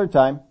second or third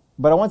time.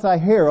 But once I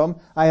hear them,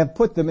 I have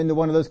put them into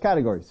one of those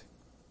categories.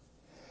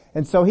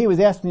 And so he was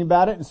asking me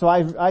about it, and so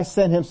I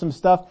sent him some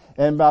stuff,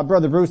 and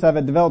Brother Bruce,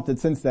 I've developed it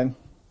since then.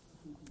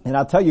 And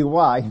I'll tell you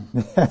why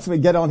as we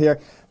get on here.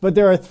 But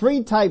there are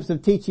 3 types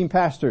of teaching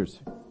pastors.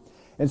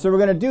 And so we're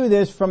going to do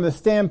this from the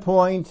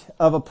standpoint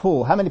of a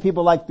pool. How many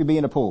people like to be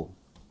in a pool?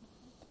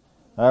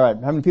 All right.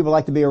 How many people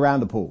like to be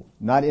around the pool?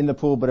 Not in the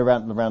pool, but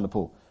around the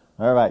pool.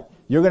 All right.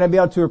 You're going to be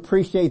able to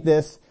appreciate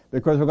this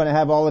because we're going to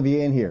have all of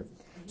you in here.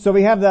 So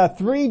we have the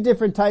 3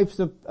 different types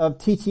of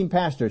teaching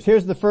pastors.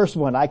 Here's the first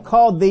one. I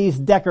called these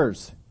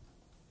deckers.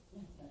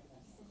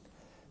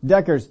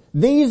 Deckers.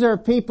 These are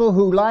people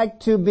who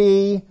like to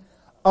be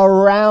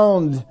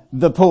around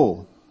the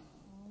pool,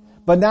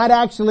 but not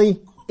actually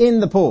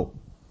in the pool.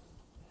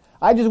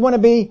 I just want to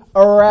be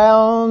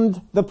around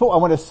the pool. I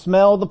want to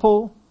smell the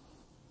pool.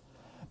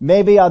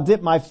 Maybe I'll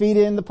dip my feet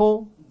in the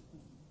pool.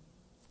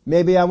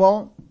 Maybe I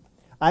won't.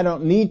 I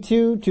don't need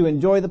to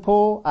enjoy the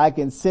pool. I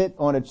can sit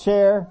on a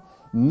chair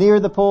near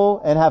the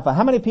pool and have fun.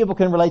 How many people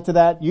can relate to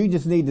that? You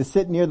just need to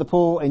sit near the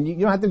pool and you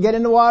don't have to get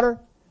in the water.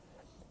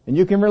 And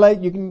you can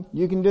relate. You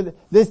can do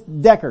this.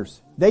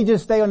 Deckers. They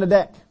just stay on the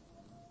deck.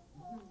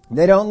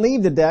 They don't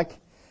leave the deck.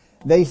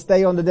 They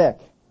stay on the deck.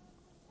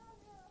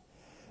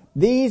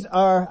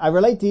 I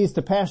relate these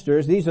to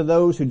pastors. These are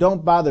those who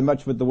don't bother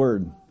much with the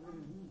word.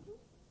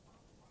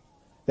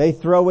 They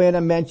throw in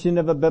a mention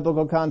of a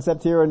biblical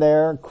concept here and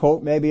there,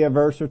 quote maybe a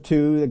verse or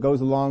 2 that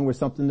goes along with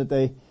something that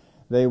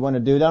they want to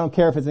do. They don't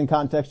care if it's in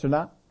context or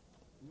not.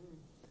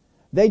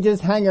 They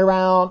just hang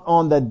around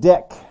on the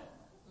deck,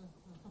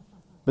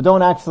 but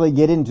don't actually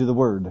get into the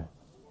word.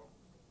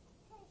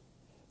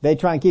 They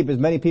try and keep as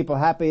many people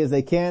happy as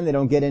they can. They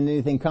don't get into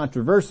anything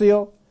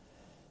controversial.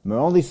 They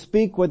only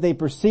speak what they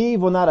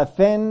perceive will not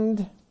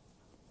offend,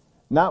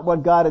 not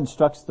what God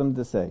instructs them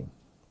to say.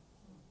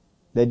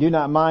 They do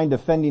not mind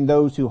offending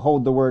those who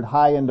hold the word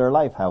high in their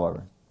life,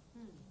 however.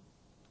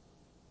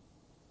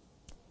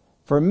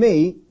 For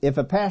me, if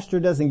a pastor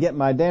doesn't get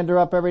my dander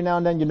up every now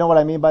and then, you know what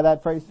I mean by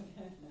that phrase?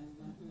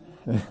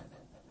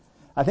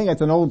 I think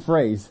it's an old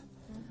phrase.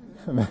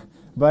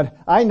 But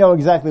I know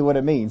exactly what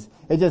it means.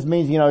 It just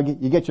means,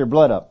 you get your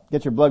blood up,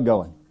 get your blood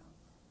going.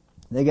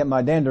 They get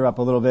my dander up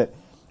a little bit.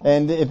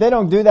 And if they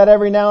don't do that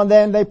every now and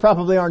then, they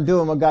probably aren't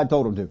doing what God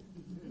told them to.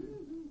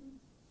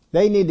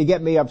 They need to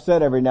get me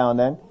upset every now and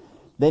then.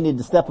 They need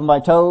to step on my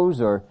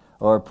toes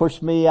or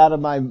push me out of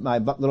my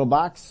little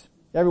box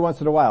every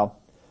once in a while.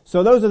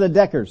 So those are the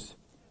deckers.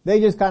 They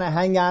just kind of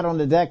hang out on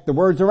the deck. The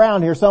word's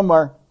around here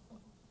somewhere.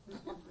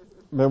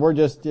 But we're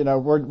just,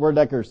 we're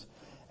deckers.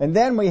 And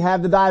then we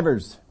have the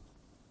divers.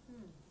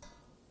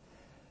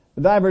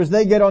 The divers,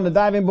 they get on the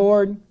diving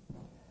board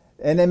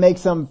and they make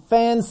some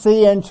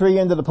fancy entry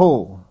into the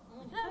pool.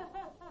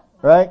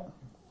 Right?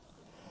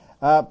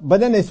 But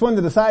then they swim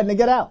to the side and they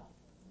get out.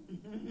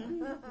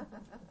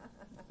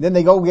 Then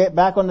they go get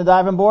back on the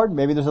diving board.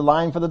 Maybe there's a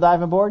line for the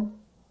diving board.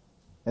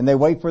 And they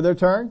wait for their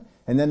turn.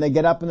 and then they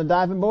get up on the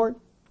diving board?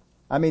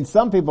 I mean,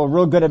 some people are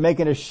real good at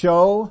making a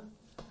show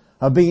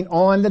of being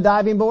on the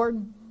diving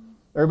board.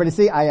 Everybody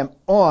see, I am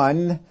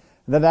on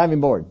the diving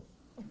board.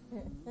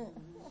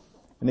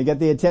 And they get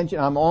the attention,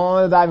 I'm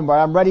on the diving board.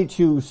 I'm ready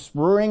to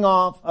spring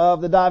off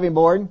of the diving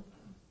board.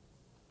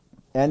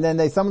 And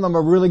then some of them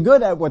are really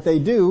good at what they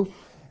do,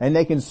 and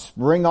they can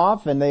spring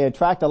off and they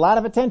attract a lot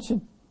of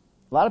attention.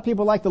 A lot of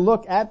people like to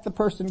look at the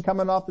person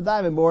coming off the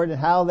diving board and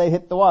how they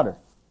hit the water.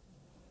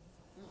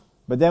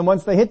 But then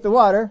once they hit the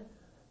water,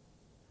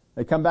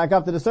 they come back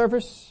up to the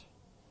surface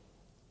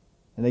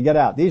and they get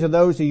out. These are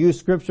those who use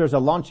scripture as a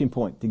launching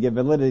point to give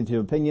validity to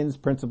opinions,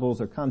 principles,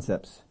 or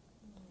concepts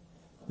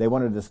they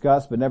want to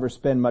discuss but never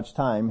spend much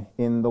time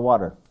in the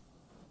water.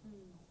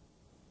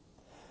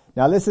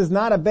 Now this is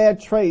not a bad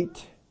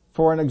trait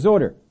for an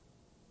exhorter,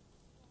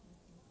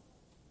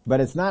 but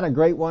it's not a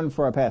great one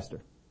for a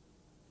pastor.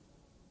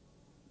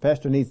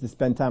 Pastor needs to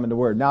spend time in the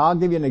Word. Now I'll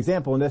give you an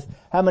example in this.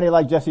 How many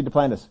like Jesse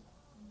Duplantis?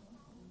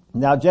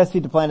 Now Jesse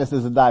Duplantis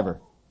is a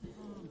diver.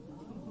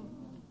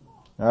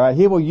 Alright,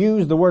 he will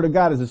use the Word of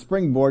God as a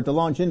springboard to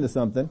launch into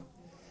something,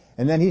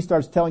 and then he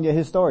starts telling you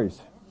his stories.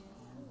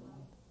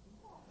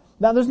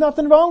 Now there's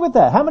nothing wrong with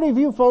that. How many of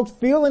you folks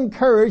feel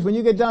encouraged when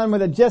you get done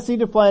with a Jesse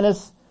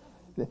Duplantis?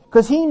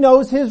 Because he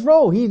knows his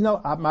role.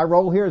 My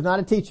role here is not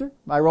a teacher.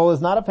 My role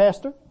is not a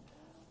pastor.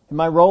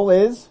 My role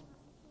is,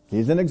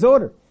 he's an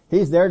exhorter.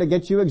 He's there to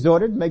get you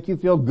exhorted, make you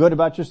feel good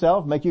about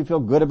yourself, make you feel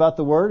good about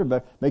the Word,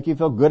 make you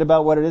feel good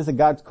about what it is that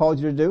God's called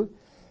you to do.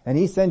 And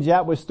he sends you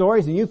out with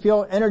stories and you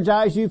feel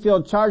energized, you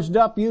feel charged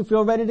up, you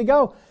feel ready to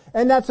go.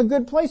 And that's a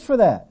good place for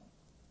that.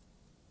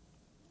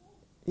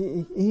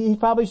 He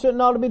probably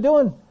shouldn't ought to be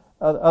doing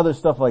other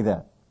stuff like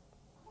that.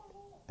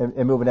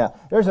 And moving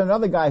out. There's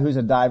another guy who's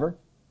a diver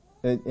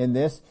in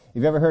this.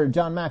 Have you ever heard of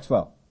John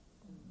Maxwell?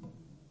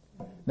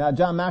 Now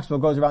John Maxwell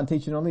goes around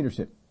teaching on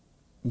leadership.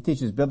 He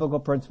teaches biblical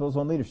principles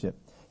on leadership.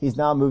 He's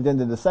now moved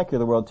into the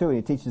secular world too, and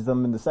he teaches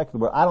them in the secular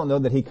world. I don't know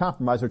that he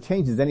compromises or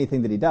changes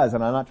anything that he does,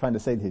 and I'm not trying to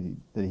say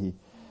that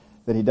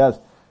he does.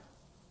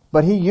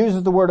 But he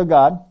uses the Word of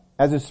God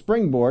as a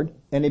springboard,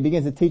 and he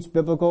begins to teach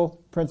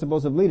biblical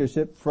principles of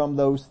leadership from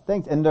those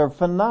things. And they're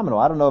phenomenal.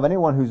 I don't know of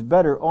anyone who's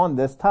better on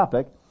this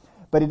topic,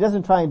 but he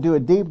doesn't try and do a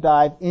deep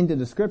dive into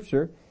the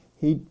Scripture.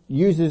 He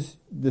uses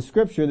the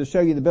Scripture to show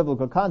you the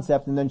biblical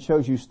concept and then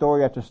shows you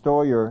story after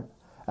story or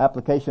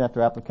application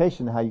after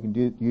application how you can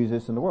use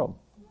this in the world.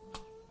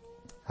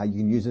 How you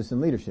can use this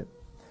in leadership.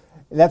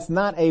 That's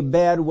not a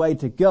bad way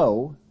to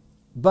go,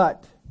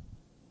 but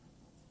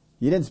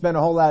you didn't spend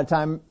a whole lot of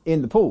time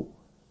in the pool.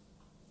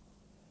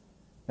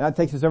 Now that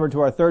takes us over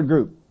to our third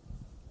group.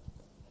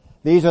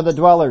 These are the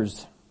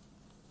dwellers.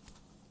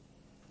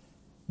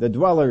 The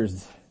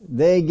dwellers,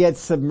 they get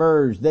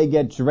submerged, they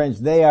get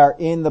drenched, they are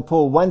in the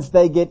pool. Once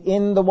they get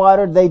in the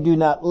water, they do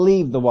not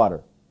leave the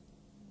water.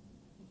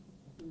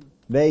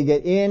 They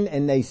get in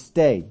and they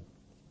stay.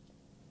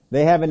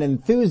 They have an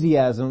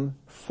enthusiasm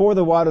for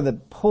the water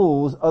that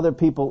pulls other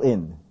people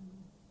in.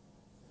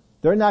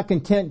 They're not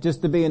content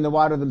just to be in the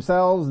water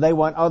themselves. They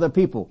want other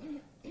people.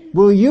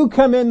 Will you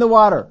come in the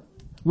water?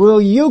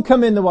 Will you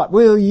come in the water?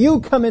 Will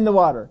you come in the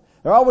water?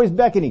 They're always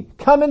beckoning.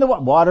 Come in the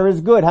water. Water is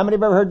good. How many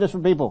have ever heard this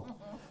from people?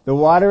 The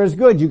water is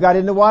good. You got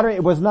in the water?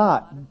 It was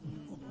not.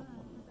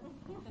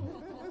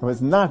 It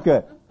was not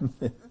good.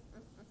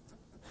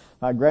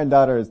 My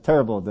granddaughter is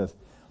terrible at this.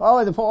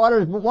 Oh, the water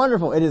is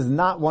wonderful. It is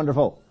not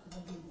wonderful.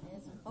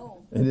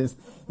 It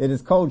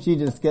is cold. She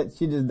just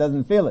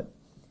doesn't feel it.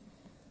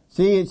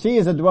 She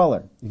is a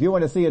dweller. If you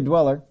want to see a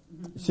dweller,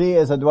 she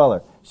is a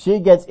dweller. She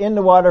gets in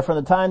the water from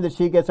the time that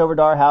she gets over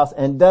to our house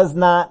and does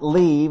not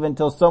leave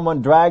until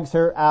someone drags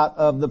her out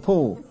of the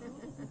pool.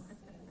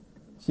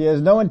 She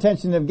has no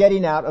intention of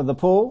getting out of the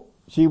pool.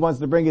 She wants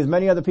to bring as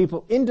many other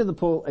people into the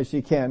pool as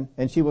she can,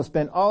 and she will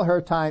spend all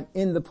her time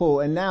in the pool.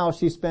 And now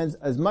she spends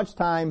as much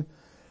time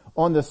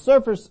on the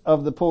surface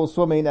of the pool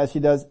swimming as she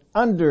does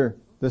under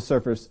the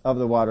surface of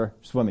the water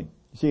swimming.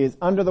 She is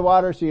under the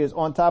water, she is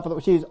on top of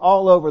the, she's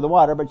all over the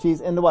water, but she's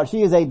in the water.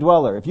 She is a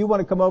dweller. If you want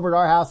to come over to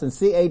our house and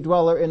see a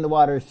dweller in the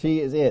water, she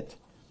is it.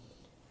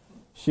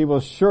 She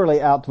will surely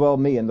outdwell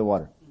me in the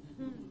water.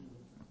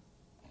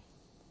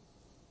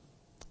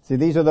 See,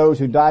 these are those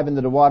who dive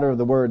into the water of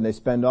the Word and they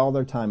spend all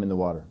their time in the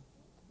water.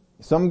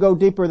 Some go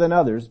deeper than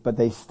others, but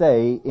they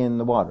stay in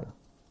the water.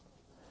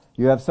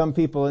 You have some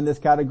people in this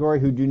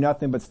category who do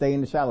nothing but stay in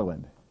the shallow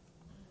end,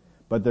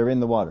 but they're in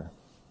the water.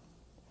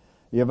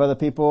 You have other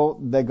people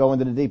that go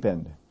into the deep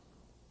end,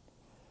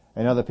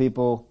 and other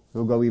people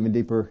who go even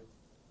deeper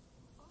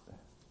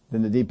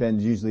than the deep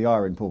ends usually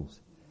are in pools.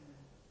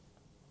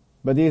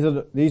 But these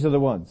are the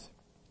ones.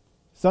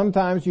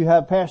 Sometimes you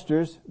have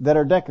pastors that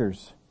are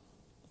deckers,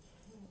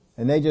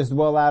 and they just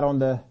dwell out on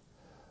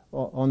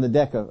the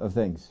deck of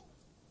things.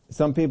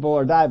 Some people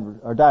are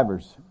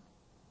divers.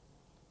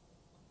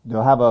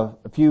 They'll have a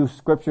few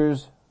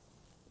scriptures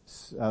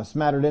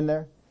smattered in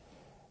there.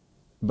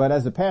 But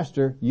as a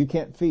pastor, you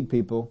can't feed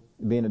people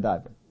being a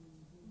diver.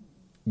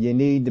 You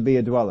need to be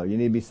a dweller. You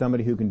need to be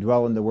somebody who can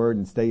dwell in the Word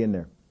and stay in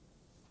there.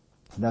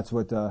 That's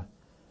what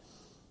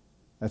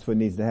That's what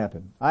needs to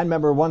happen. I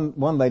remember one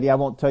lady, I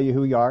won't tell you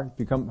who you are,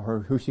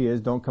 who she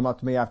is. Don't come up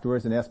to me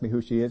afterwards and ask me who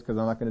she is, because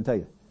I'm not going to tell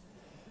you.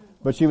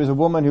 But she was a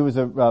woman who was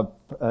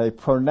a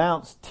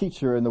pronounced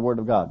teacher in the Word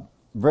of God.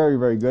 Very,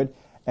 very good.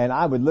 And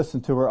I would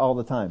listen to her all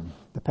the time.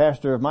 The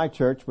pastor of my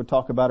church would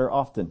talk about her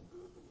often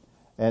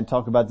and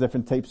talk about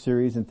different tape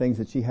series and things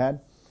that she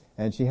had.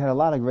 And she had a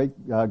lot of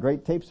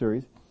great tape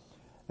series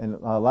and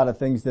a lot of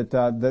things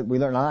that we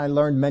learned. I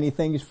learned many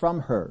things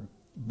from her.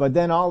 But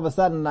then all of a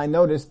sudden I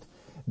noticed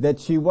that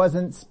she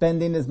wasn't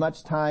spending as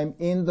much time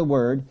in the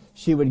Word.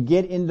 She would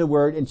get in the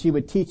Word and she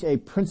would teach a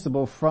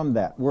principle from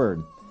that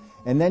Word.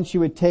 And then she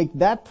would take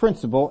that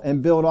principle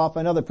and build off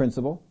another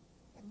principle.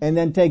 And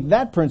then take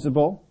that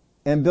principle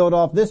and build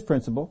off this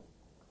principle.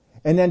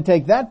 And then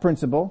take that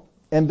principle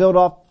and build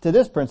off to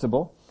this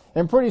principle.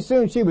 And pretty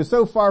soon she was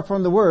so far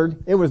from the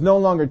Word, it was no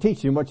longer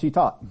teaching what she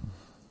taught.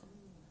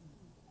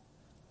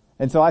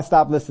 And so I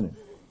stopped listening.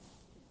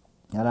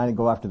 And I didn't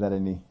go after that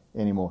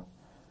anymore.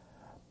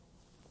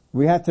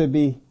 We have to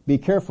be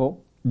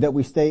careful that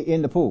we stay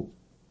in the pool.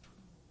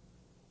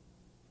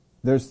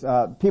 There's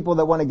people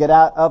that want to get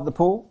out of the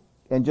pool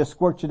and just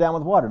squirt you down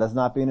with water. That's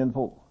not being in the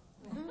pool.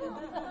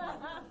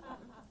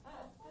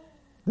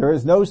 There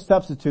is no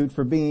substitute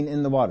for being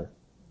in the water.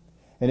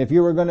 And if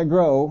you were going to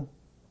grow,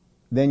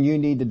 then you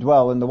need to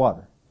dwell in the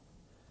water.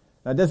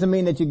 Now, it doesn't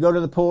mean that you go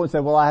to the pool and say,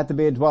 well, I have to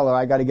be a dweller.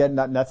 I got to get,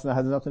 that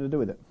has nothing to do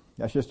with it.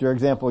 That's just your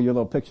example, your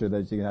little picture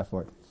that you can have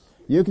for it.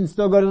 You can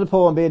still go to the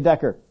pool and be a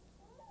decker.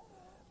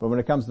 But when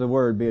it comes to the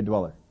Word, be a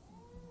dweller.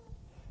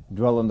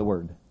 Dwell in the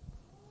Word.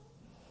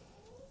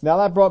 Now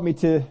that brought me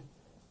to,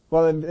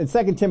 well, in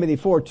 2 Timothy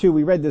 4:2,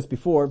 we read this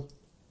before,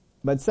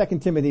 but 2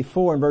 Timothy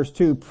 4 and verse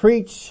 2,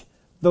 preach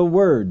the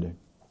Word.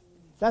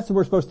 That's what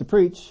we're supposed to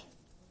preach.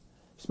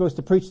 We're supposed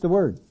to preach the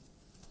Word.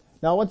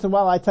 Now once in a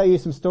while I tell you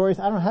some stories.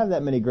 I don't have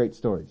that many great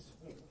stories.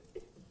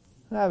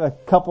 I have a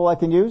couple I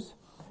can use.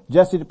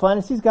 Jesse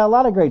Duplantis, he's got a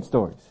lot of great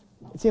stories.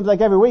 It seems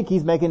like every week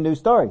he's making new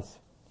stories.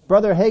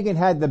 Brother Hagin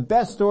had the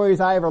best stories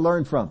I ever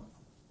learned from.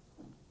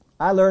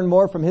 I learned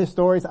more from his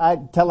stories. I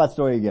tell that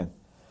story again.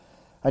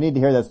 I need to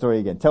hear that story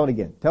again. Tell it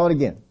again. Tell it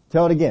again.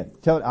 Tell it again.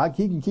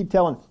 He can keep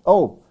telling.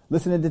 Oh,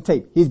 listen to the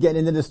tape. He's getting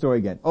into this story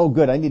again. Oh,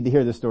 good. I need to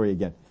hear this story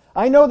again.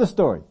 I know the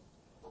story.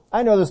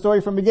 I know the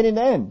story from beginning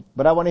to end,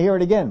 but I want to hear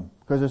it again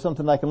because there's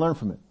something I can learn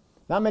from it.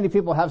 Not many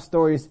people have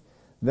stories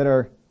that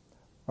are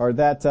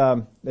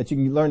that you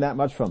can learn that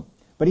much from.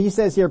 But he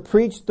says here,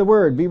 preach the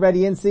Word. Be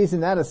ready in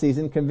season, out of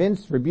season.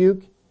 Convince,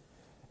 rebuke,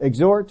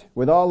 exhort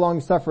with all long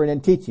suffering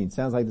and teaching.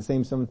 Sounds like the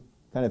same some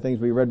kind of things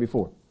we read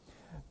before.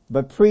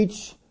 But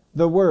preach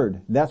the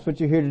Word. That's what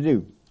you're here to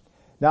do.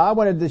 Now I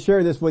wanted to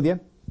share this with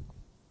you.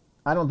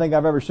 I don't think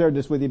I've ever shared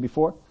this with you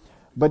before,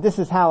 but this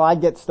is how I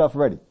get stuff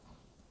ready.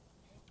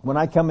 When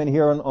I come in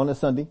here on a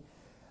Sunday,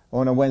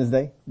 on a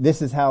Wednesday,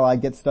 this is how I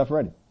get stuff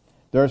ready.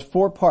 There's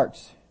 4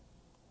 parts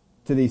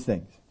to these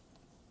things.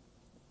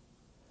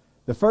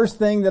 The first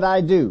thing that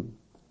I do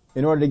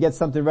in order to get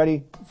something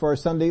ready for a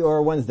Sunday or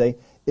a Wednesday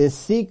is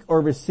seek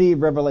or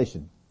receive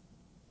revelation.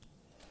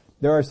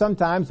 There are some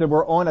times that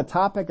we're on a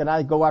topic and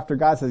I go after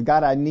God, says,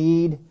 God, I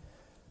need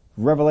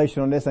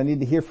revelation on this. I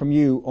need to hear from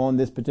you on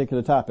this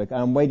particular topic.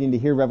 I'm waiting to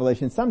hear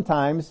revelation.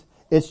 Sometimes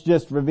it's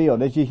just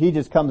revealed. He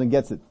just comes and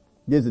gives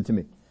it to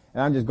me.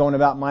 And I'm just going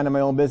about minding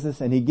my own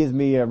business and he gives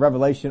me a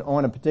revelation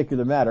on a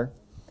particular matter.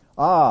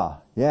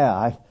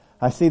 Yeah,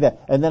 I see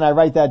that. And then I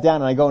write that down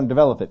and I go and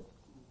develop it.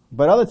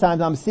 But other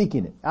times I'm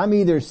seeking it. I'm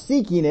either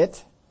seeking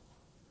it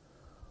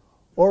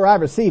or I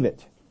receive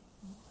it.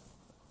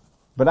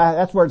 But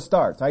that's where it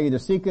starts. I either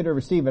seek it or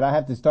receive it. I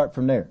have to start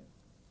from there.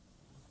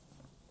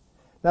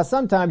 Now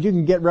sometimes you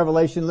can get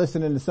revelation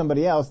listening to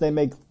somebody else. They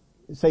may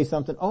say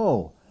something,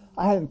 oh,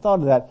 I hadn't thought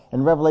of that.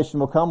 And revelation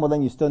will come. Well,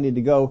 then you still need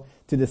to go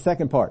to the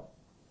second part.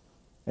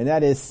 And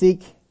that is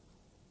seek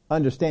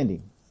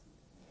understanding.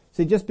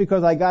 See, just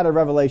because I got a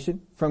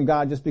revelation from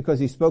God, just because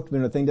He spoke to me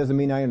on a thing doesn't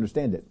mean I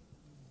understand it.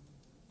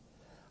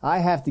 I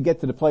have to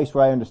get to the place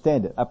where I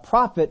understand it. A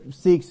prophet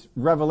seeks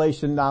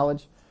revelation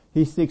knowledge.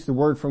 He seeks the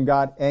word from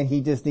God and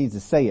he just needs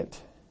to say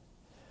it.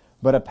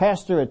 But a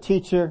pastor, a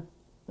teacher,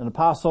 an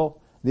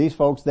apostle, these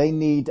folks, they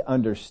need to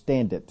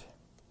understand it.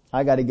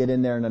 I got to get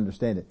in there and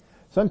understand it.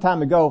 Some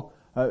time ago,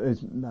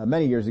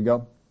 many years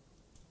ago,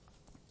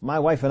 my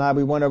wife and I,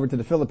 we went over to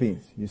the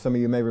Philippines. Some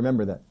of you may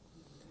remember that.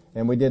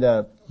 And we did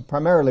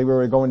primarily we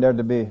were going there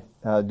to be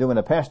doing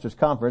a pastor's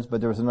conference,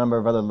 but there was a number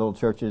of other little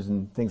churches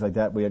and things like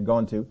that we had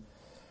gone to.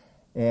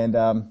 And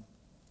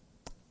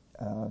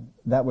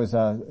there was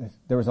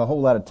a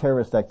whole lot of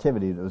terrorist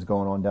activity that was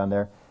going on down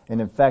there. And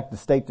in fact, the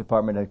State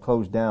Department had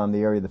closed down the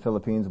area of the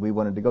Philippines we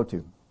wanted to go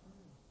to.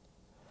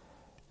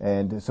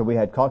 And so we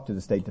had talked to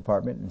the State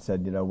Department and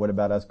said, what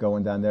about us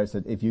going down there? I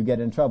said, if you get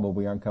in trouble,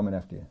 we aren't coming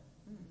after you.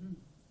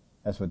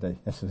 That's what they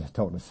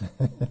told us.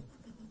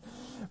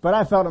 But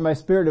I felt in my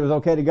spirit it was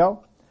okay to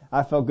go.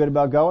 I felt good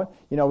about going.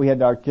 We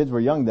had our kids were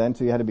young then,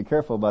 so you had to be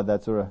careful about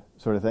that sort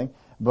of thing.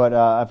 But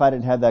if I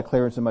didn't have that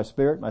clearance in my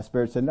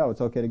spirit said, no,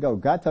 it's okay to go.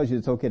 God tells you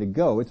it's okay to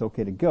go, it's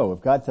okay to go.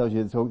 If God tells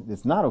you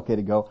it's not okay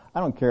to go, I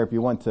don't care if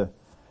you want to,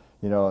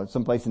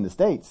 someplace in the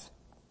States,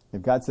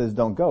 if God says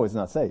don't go, it's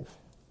not safe.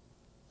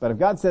 But if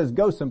God says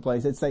go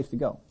someplace, it's safe to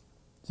go.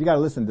 So you gotta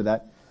listen to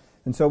that.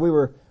 And so we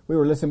were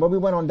listening. Well, we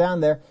went on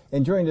down there,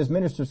 and during this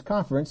ministers'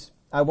 conference,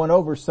 I went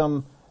over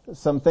some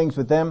things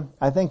with them.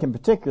 I think in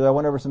particular, I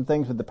went over some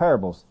things with the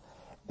parables.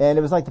 And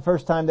it was like the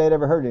first time they'd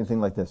ever heard anything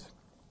like this.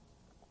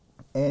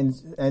 And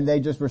they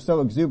just were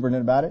so exuberant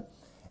about it.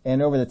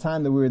 And over the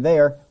time that we were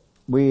there,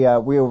 we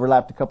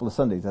overlapped a couple of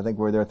Sundays. I think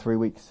we were there 3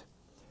 weeks.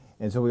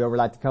 And so we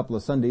overlapped a couple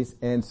of Sundays.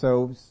 And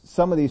so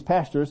some of these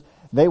pastors,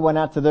 they went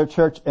out to their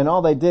church, and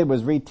all they did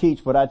was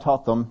reteach what I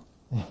taught them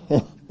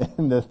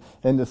in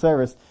the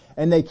service.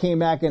 And they came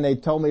back and they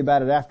told me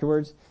about it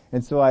afterwards.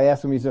 And so I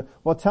asked them, he said,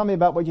 well, tell me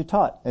about what you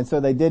taught. And so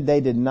they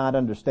did not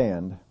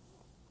understand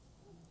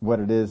what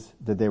it is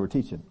that they were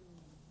teaching.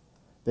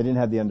 They didn't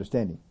have the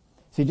understanding.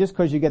 See, just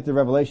because you get the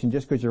revelation,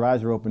 just because your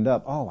eyes are opened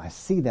up, oh, I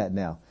see that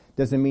now,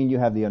 doesn't mean you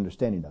have the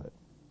understanding of it.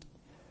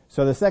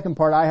 So the second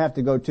part I have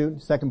to go to,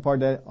 second part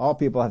that all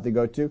people have to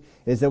go to,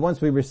 is that once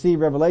we receive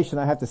revelation,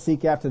 I have to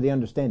seek after the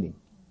understanding.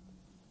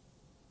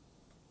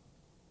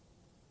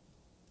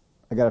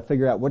 I gotta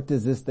figure out, what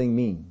does this thing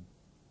mean?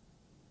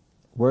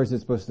 Where is it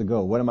supposed to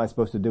go? What am I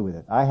supposed to do with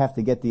it? I have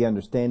to get the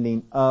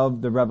understanding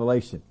of the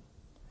revelation.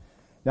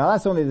 Now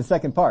that's only the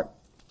second part.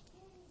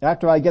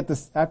 After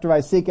I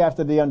seek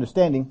after the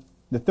understanding,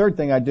 the third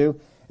thing I do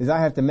is I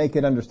have to make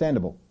it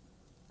understandable.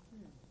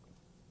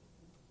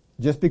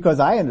 Just because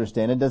I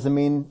understand it doesn't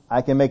mean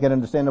I can make it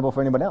understandable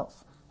for anyone else.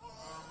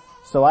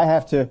 So I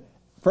have to,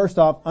 first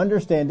off,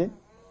 understand it,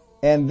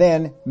 and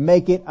then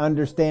make it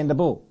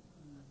understandable.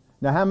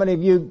 Now how many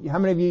of you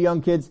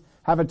young kids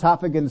have a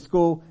topic in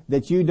school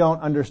that you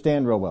don't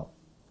understand real well?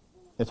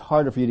 It's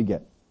harder for you to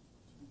get.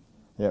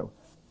 Yeah.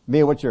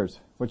 Mia, what's yours?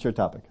 What's your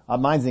topic?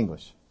 Mine's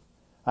English.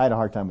 I had a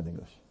hard time with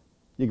English.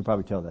 You can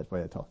probably tell that the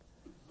way I talk.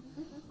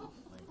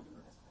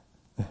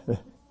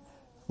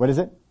 What is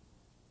it?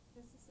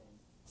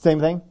 Same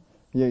thing?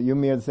 You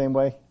and me are the same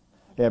way?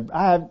 Yeah,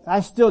 I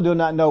still do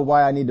not know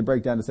why I need to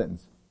break down a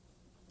sentence.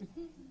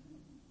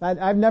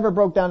 I've never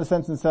broke down a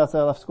sentence since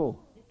I left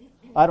school.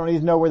 I don't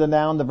even know where the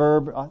noun, the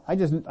verb, I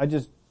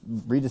just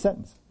read the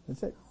sentence.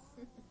 That's it.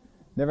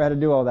 Never had to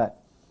do all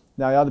that.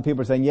 Now other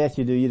people are saying, yes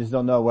you do, you just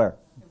don't know where.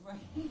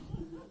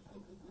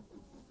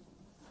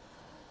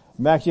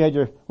 Max, you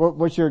had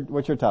what's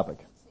your topic?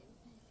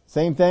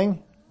 Same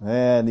thing?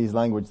 Man, these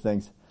language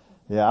things.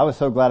 Yeah, I was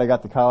so glad I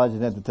got to college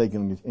and had to take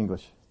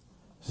English.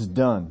 This is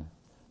done.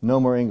 No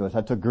more English.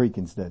 I took Greek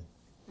instead.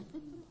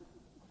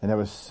 And that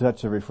was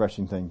such a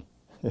refreshing thing.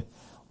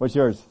 What's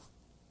yours?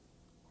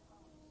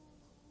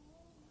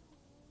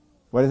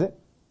 What is it?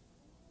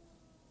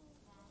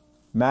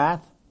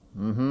 Math?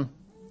 Mm-hmm.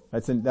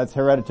 That's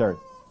hereditary.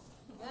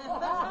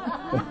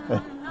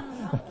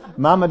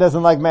 Mama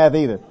doesn't like math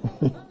either.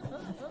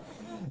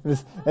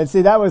 And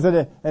see, that was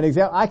an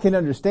example. I can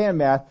understand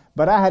math,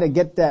 but I had to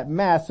get that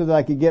math so that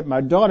I could get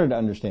my daughter to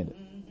understand it.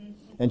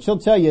 And she'll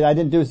tell you that I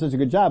didn't do such a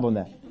good job on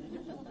that.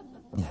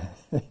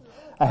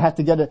 I have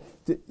to get it.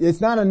 It's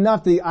not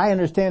enough that I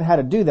understand how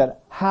to do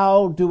that.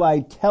 How do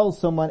I tell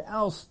someone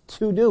else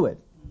to do it?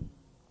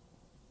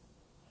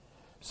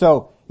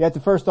 So, you have to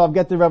first off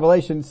get the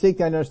revelation,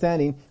 seek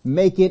understanding,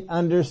 make it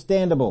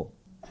understandable.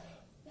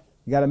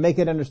 You gotta make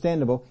it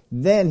understandable.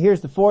 Then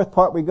here's the fourth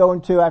part we go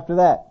into after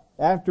that.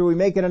 After we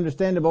make it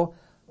understandable,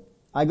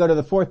 I go to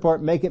the fourth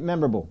part, make it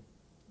memorable.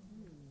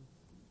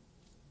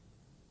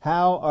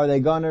 How are they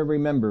gonna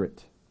remember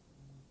it?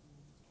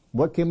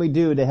 What can we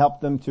do to help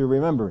them to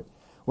remember it?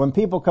 When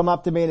people come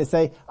up to me and they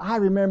say, I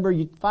remember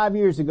 5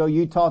 years ago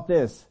you taught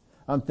this,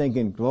 I'm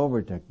thinking,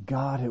 glory to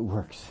God, it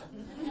works.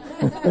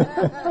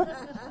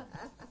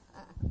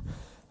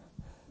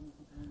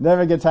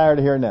 Never get tired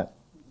of hearing that.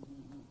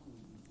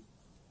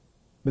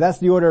 But that's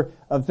the order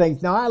of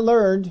things. Now I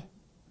learned,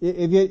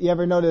 if you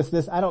ever notice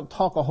this, I don't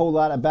talk a whole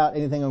lot about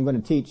anything I'm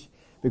going to teach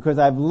because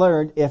I've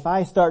learned if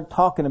I start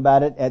talking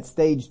about it at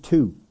stage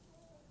 2,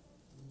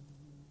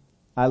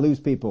 I lose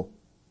people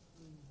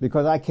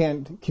because I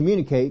can't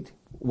communicate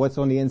what's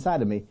on the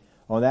inside of me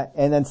on that.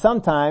 And then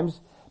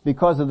sometimes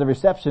because of the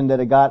reception that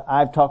it got,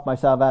 I've talked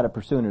myself out of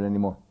pursuing it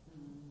anymore.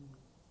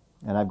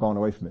 And I've gone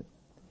away from it.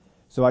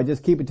 So I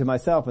just keep it to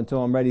myself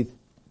until I'm ready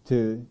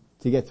to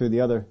get through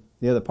the other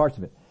parts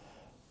of it.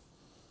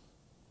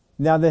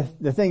 Now the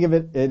thing of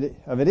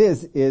it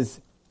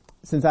is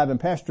since I've been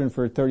pastoring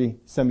for 30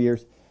 some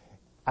years,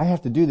 I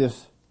have to do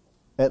this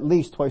at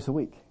least twice a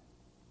week.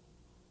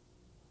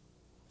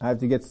 I have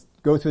to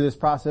go through this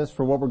process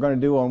for what we're going to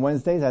do on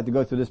Wednesdays. I have to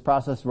go through this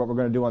process for what we're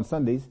going to do on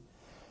Sundays.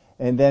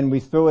 And then we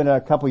threw in a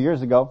couple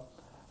years ago,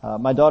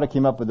 my daughter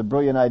came up with a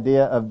brilliant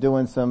idea of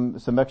doing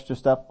some extra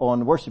stuff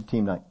on worship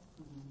team night.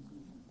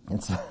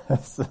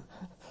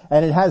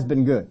 And it has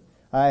been good.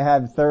 I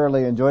have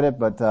thoroughly enjoyed it,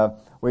 but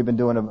we've been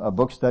doing a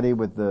book study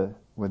with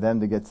them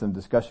to get some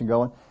discussion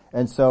going.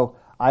 And so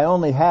I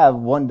only have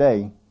one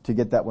day to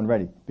get that one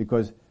ready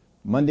because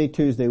Monday,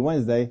 Tuesday,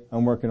 Wednesday,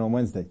 I'm working on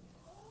Wednesday.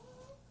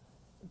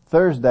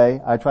 Thursday,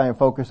 I try and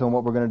focus on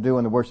what we're going to do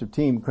in the worship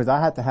team because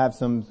I have to have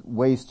some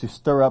ways to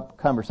stir up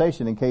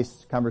conversation in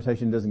case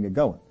conversation doesn't get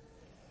going.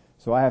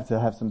 So I have to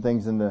have some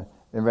things and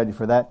ready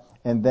for that.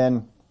 And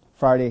then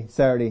Friday,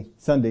 Saturday,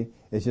 Sunday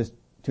is just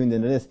tuned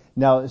into this.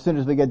 Now, as soon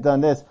as we get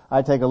done this,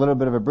 I take a little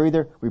bit of a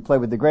breather. We play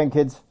with the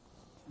grandkids,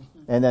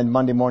 and then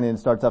Monday morning it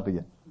starts up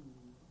again.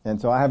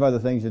 And so I have other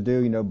things to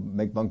do,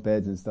 make bunk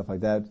beds and stuff like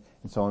that.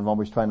 And so I'm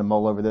always trying to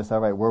mull over this. All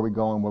right, where are we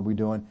going? What are we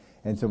doing?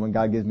 And so when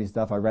God gives me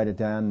stuff, I write it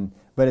down.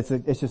 But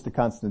it's just a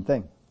constant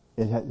thing.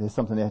 It's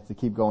something that has to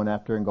keep going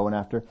after.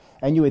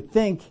 And you would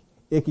think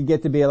it could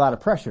get to be a lot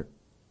of pressure.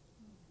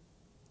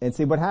 And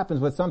see, what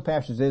happens with some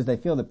pastors is they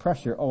feel the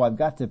pressure, I've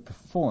got to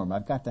perform.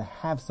 I've got to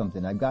have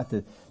something. I've got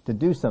to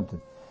do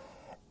something.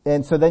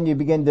 And so then you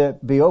begin to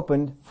be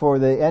open for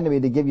the enemy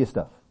to give you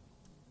stuff.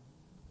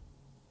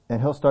 And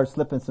he'll start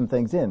slipping some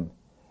things in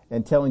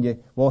and telling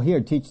you,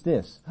 here, teach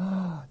this.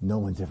 No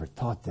one's ever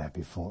taught that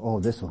before.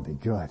 This will be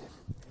good.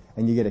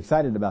 And you get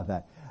excited about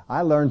that.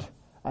 I learned,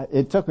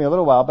 it took me a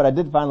little while, but I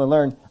did finally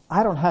learn,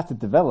 I don't have to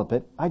develop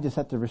it. I just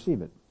have to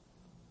receive it.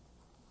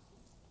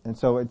 And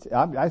so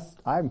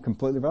I'm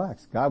completely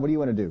relaxed. God, what do you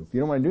want to do? If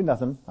you don't want to do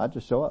nothing, I'll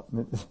just show up.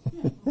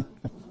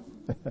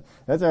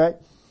 That's all right.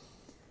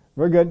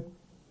 We're good.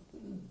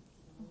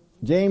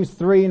 James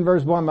 3 and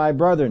verse 1, my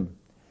brethren,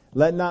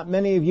 let not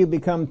many of you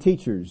become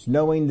teachers,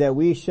 knowing that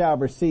we shall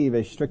receive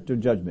a stricter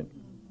judgment.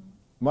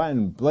 Why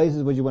in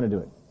blazes would you want to do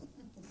it?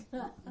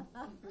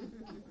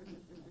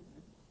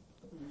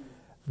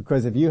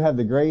 Because if you have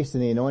the grace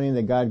and the anointing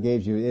that God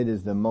gave you, it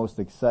is the most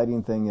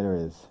exciting thing there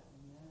is.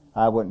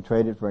 I wouldn't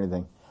trade it for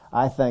anything.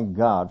 I thank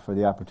God for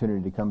the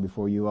opportunity to come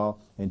before you all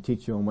and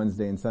teach you on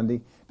Wednesday and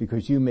Sunday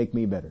because you make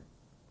me better.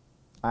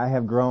 I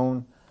have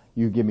grown.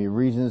 You give me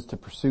reasons to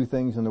pursue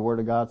things in the Word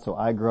of God, so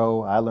I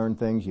grow. I learn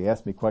things. You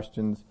ask me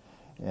questions,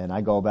 and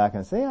I go back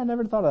and say, I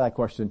never thought of that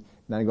question. And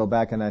then I go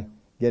back and I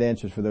get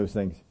answers for those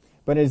things.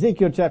 But in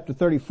Ezekiel chapter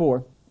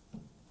 34,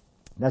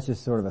 that's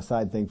just sort of a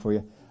side thing for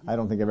you. I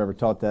don't think I've ever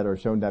taught that or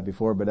shown that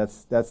before, but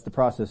that's the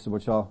process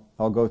which I'll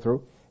go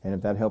through. And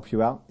if that helps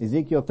you out.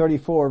 Ezekiel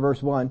 34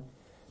 verse 1.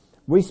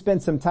 We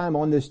spent some time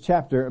on this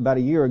chapter about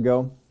a year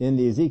ago in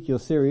the Ezekiel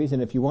series,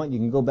 and if you want, you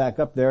can go back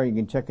up there, you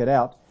can check it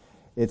out.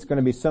 It's going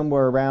to be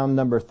somewhere around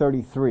number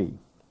 33,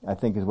 I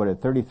think is what it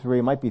is. 33,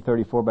 it might be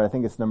 34, but I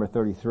think it's number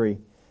 33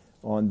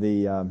 on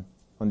the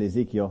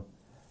Ezekiel,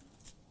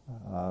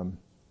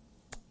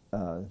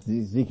 the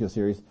Ezekiel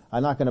series.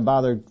 I'm not going to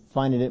bother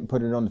finding it and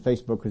putting it on the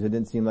Facebook because it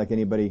didn't seem like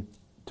anybody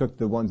took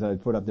the ones that I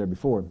put up there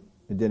before.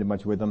 It didn't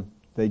much with them.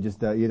 They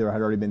just either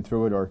had already been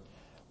through it or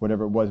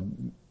whatever it was.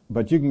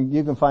 But you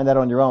can find that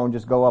on your own.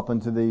 Just go up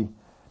into the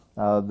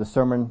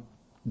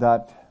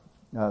sermon.net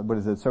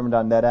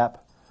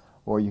app,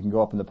 or you can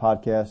go up in the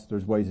podcast.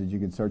 There's ways that you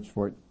can search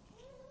for it,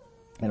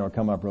 and it'll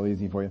come up real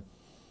easy for you.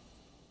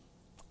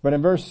 But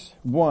in verse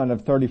 1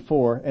 of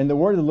 34, and the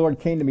word of the Lord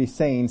came to me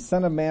saying,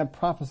 Son of man,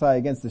 prophesy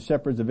against the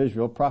shepherds of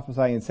Israel.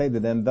 Prophesy and say to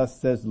them, Thus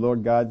says the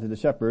Lord God to the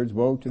shepherds,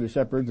 Woe to the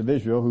shepherds of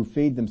Israel who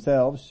feed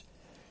themselves.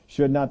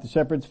 Should not the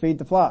shepherds feed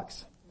the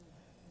flocks?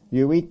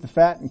 You eat the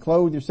fat and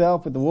clothe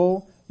yourself with the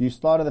wool. You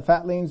slaughter the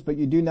fatlings, but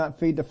you do not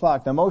feed the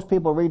flock. Now most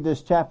people read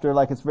this chapter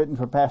like it's written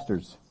for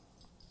pastors.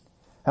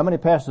 How many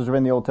pastors are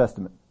in the Old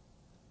Testament?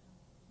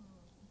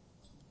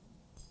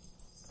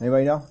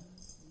 Anybody know?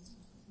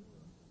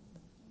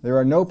 There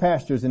are no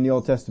pastors in the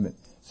Old Testament.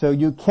 So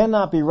you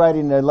cannot be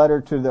writing a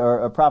letter to or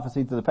a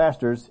prophecy to the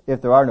pastors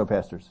if there are no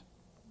pastors.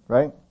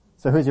 Right?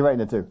 So who's he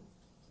writing it to?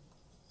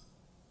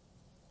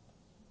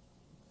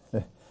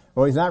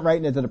 Well, he's not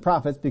writing it to the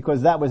prophets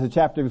because that was a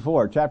chapter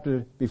before.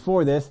 Chapter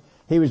before this,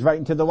 he was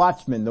writing to the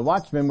watchmen. The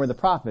watchmen were the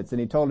prophets, and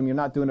he told them, you're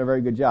not doing a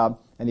very good job.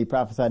 And he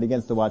prophesied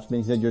against the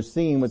watchmen. He said, you're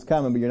seeing what's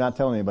coming, but you're not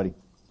telling anybody.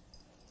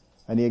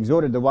 And he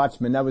exhorted the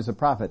watchmen. That was the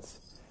prophets.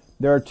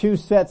 There are two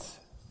sets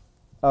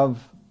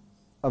of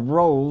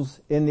roles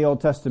in the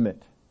Old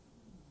Testament.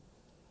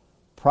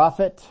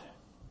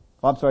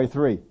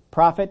 Three.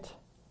 Prophet,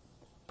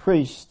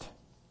 priest,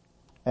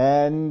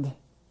 and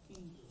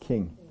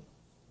king.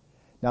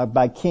 Now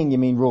by king you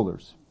mean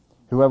rulers.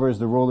 Whoever is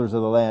the rulers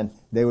of the land,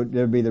 there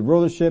would be the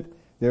rulership,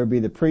 there would be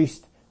the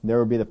priest, there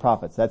would be the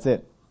prophets. That's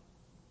it.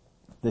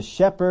 The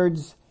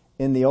shepherds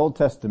in the Old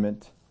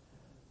Testament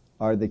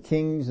are the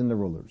kings and the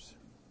rulers.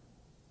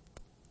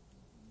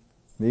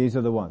 These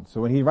are the ones.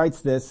 So when he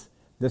writes this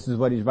is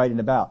what he's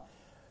writing about.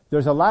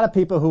 There's a lot of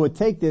people who would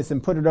take this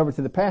and put it over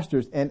to the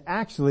pastors, and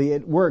actually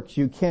it works.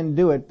 You can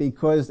do it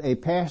because a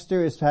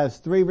pastor has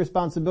three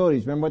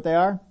responsibilities. Remember what they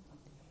are?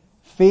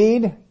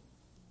 Feed,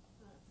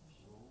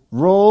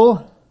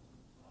 rule,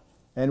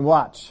 and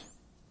watch.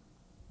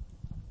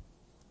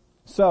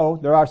 So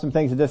there are some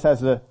things that this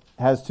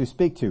has to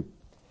speak to.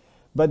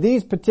 But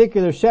these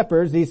particular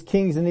shepherds, these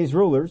kings and these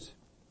rulers,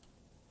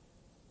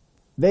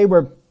 they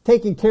were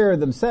taking care of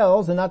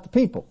themselves and not the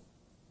people.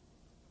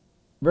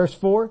 Verse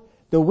 4,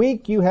 the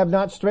weak you have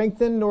not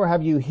strengthened, nor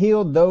have you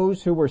healed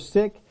those who were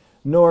sick,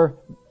 nor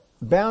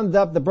bound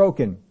up the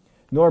broken,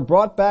 nor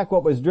brought back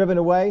what was driven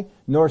away,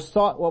 nor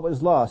sought what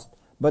was lost,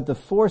 but with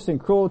force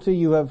and cruelty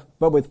you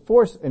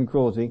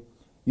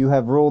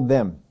have ruled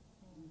them.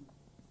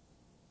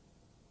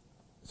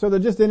 So they're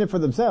just in it for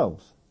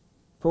themselves,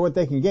 for what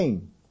they can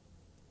gain.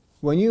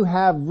 When you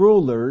have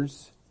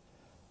rulers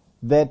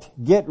that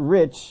get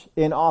rich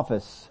in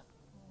office,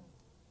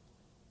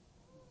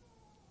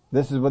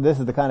 this is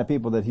the kind of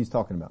people that he's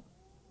talking about.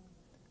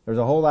 There's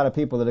a whole lot of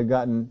people that have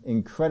gotten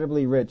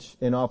incredibly rich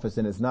in office,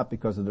 and it's not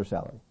because of their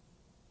salary.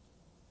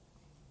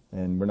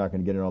 And we're not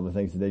going to get into all the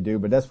things that they do,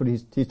 but that's what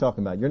he's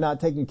talking about. You're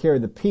not taking care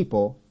of the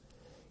people,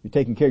 you're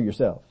taking care of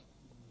yourself.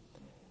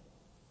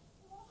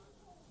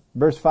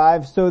 Verse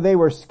 5, so they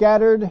were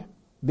scattered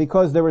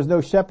because there was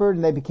no shepherd,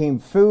 and they became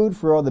food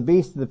for all the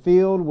beasts of the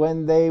field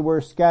when they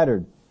were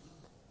scattered.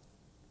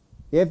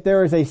 If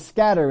there is a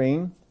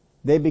scattering,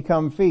 they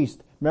become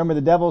feast. Remember,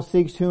 the devil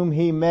seeks whom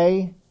he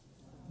may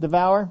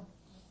devour.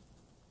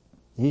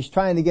 He's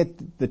trying to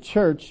get the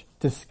church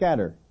to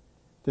scatter,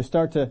 to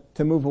start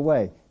to move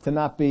away, to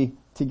not be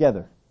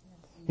together.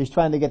 He's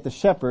trying to get the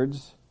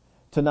shepherds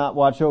to not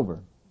watch over.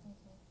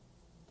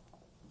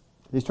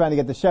 He's trying to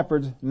get the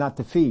shepherds not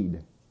to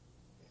feed.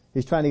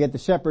 He's trying to get the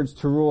shepherds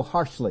to rule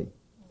harshly.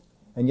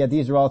 And yet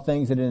these are all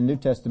things that in the New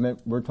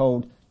Testament we're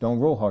told, don't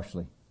rule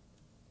harshly.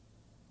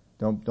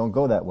 Don't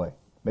go that way.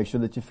 Make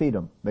sure that you feed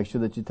them. Make sure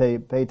that you pay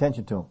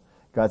attention to them.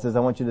 God says, I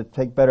want you to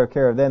take better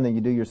care of them than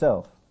you do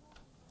yourself.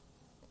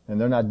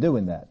 And they're not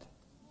doing that.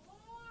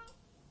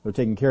 They're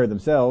taking care of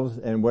themselves,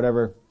 and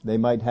whatever they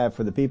might have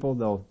for the people,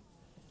 they'll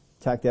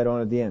tack that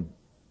on at the end.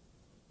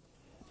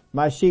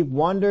 My sheep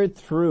wandered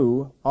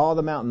through all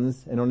the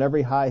mountains and on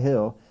every high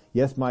hill.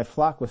 Yes, my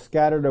flock was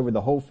scattered over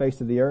the whole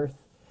face of the earth,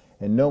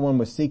 and no one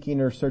was seeking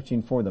or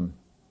searching for them.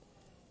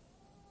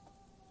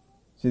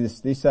 See,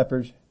 these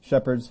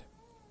shepherds,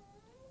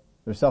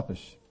 they're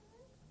selfish.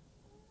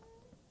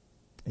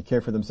 They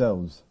care for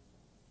themselves.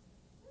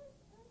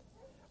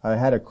 I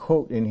had a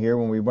quote in here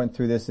when we went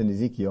through this in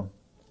Ezekiel,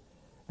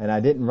 and I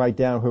didn't write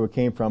down who it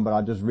came from, but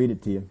I'll just read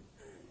it to you.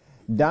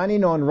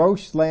 Dining on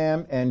roast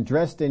lamb and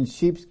dressed in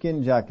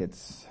sheepskin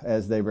jackets,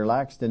 as they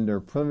relaxed in their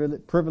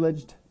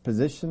privileged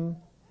position,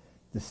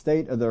 the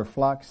state of their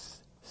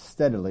flocks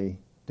steadily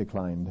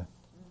declined.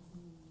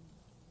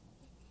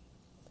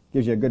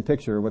 Gives you a good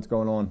picture of what's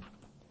going on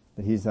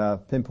that he's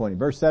pinpointing.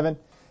 Verse 7,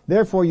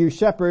 therefore you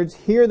shepherds,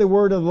 hear the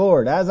word of the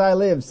Lord. As I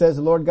live, says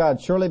the Lord God,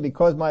 surely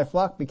because my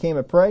flock became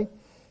a prey,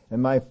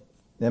 and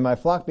my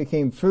flock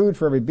became food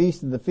for every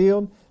beast of the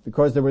field,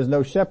 because there was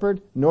no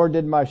shepherd, nor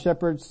did my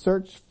shepherds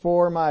search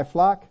for my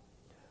flock.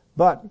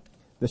 But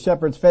the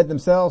shepherds fed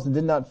themselves and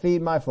did not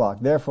feed my flock.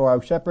 Therefore, O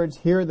shepherds,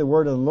 hear the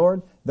word of the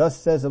Lord. Thus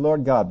says the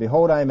Lord God,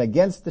 behold, I am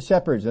against the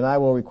shepherds, and I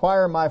will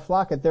require my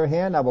flock at their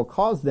hand. I will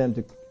cause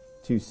them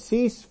to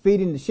cease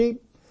feeding the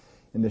sheep,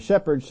 and the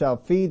shepherds shall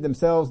feed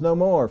themselves no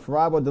more. For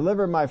I will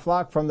deliver my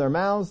flock from their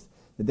mouths,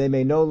 that they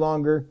may no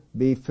longer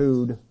be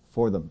food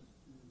for them.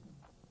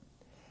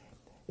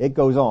 It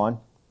goes on,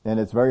 and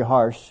it's very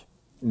harsh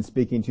in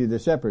speaking to the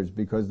shepherds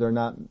because they're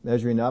not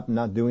measuring up and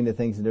not doing the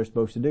things that they're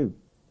supposed to do.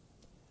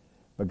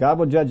 But God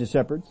will judge the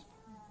shepherds.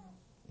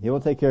 He will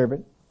take care of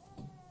it.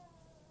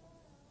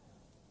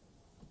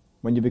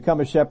 When you become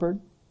a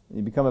shepherd,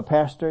 you become a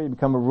pastor, you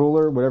become a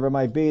ruler, whatever it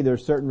might be,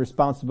 there's certain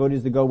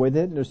responsibilities that go with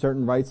it, and there's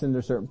certain rights and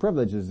there's certain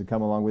privileges that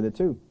come along with it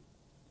too.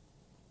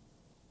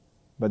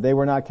 But they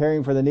were not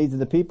caring for the needs of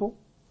the people.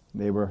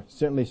 They were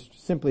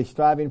simply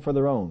striving for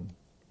their own.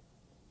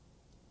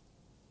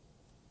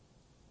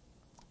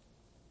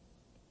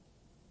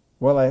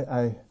 Well,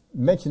 I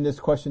mentioned this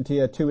question to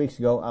you 2 weeks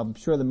ago. I'm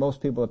sure that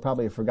most people have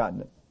probably forgotten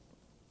it.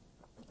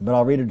 But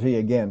I'll read it to you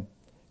again,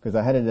 because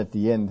I had it at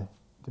the end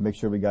to make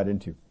sure we got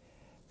into.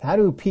 How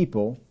do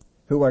people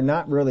who are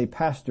not really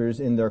pastors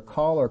in their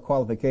call or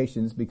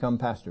qualifications become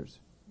pastors?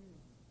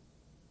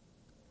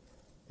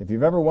 If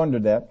you've ever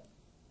wondered that,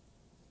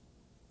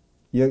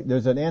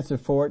 there's an answer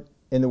for it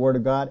in the Word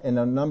of God, and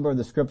a number of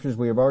the scriptures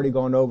we have already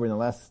gone over in the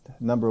last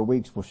number of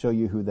weeks will show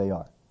you who they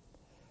are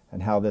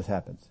and how this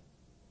happens.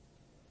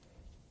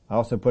 I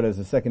also put as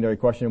a secondary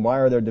question, why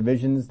are there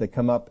divisions that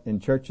come up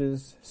in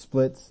churches,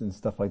 splits, and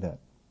stuff like that?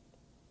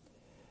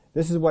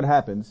 This is what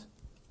happens.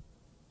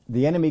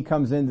 The enemy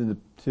comes into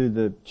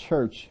the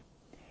church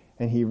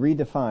and he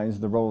redefines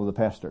the role of the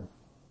pastor.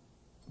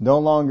 No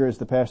longer is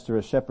the pastor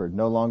a shepherd.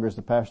 No longer is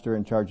the pastor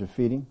in charge of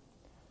feeding,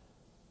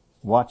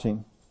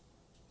 watching,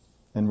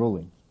 and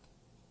ruling.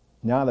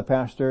 Now the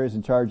pastor is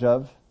in charge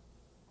of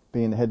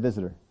being the head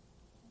visitor,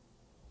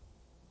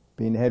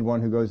 being the main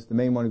one who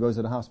goes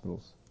to the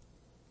hospitals,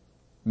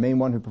 the main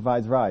one who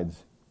provides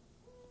rides,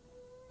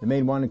 the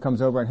main one who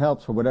comes over and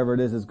helps for whatever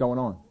it is that's going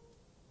on.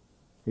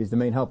 He's the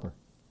main helper.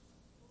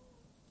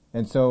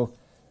 And so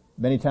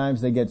many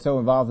times they get so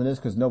involved in this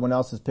because no one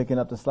else is picking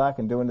up the slack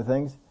and doing the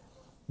things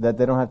that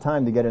they don't have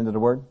time to get into the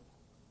Word.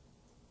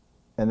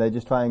 And they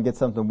just try and get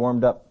something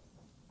warmed up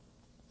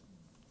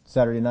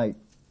Saturday night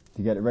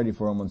to get it ready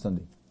for them on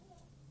Sunday.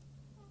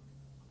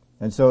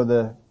 And so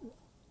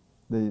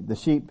the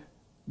sheep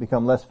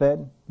become less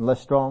fed, less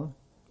strong,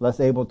 less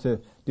able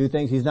to do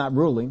things. He's not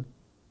ruling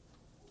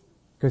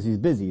because he's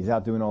busy. He's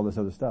out doing all this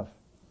other stuff.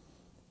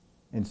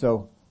 And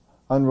so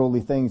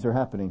unruly things are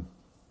happening.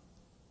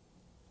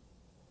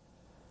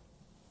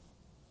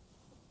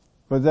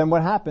 But then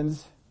what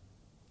happens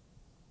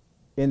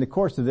in the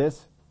course of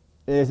this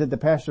is that the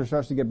pastor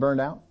starts to get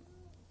burned out.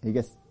 He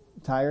gets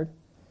tired.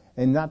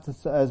 And not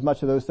as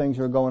much of those things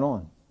are going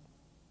on.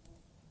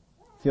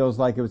 Feels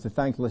like it was a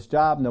thankless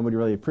job. Nobody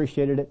really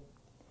appreciated it.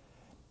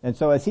 And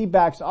so as he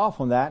backs off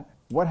on that,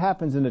 what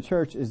happens in the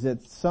church is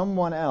that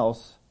someone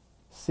else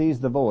sees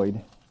the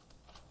void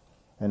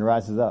and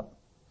rises up.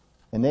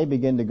 And they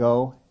begin to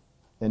go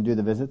and do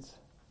the visits,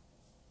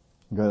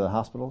 and go to the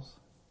hospitals,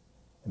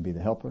 and be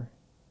the helper.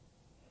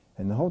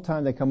 And the whole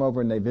time they come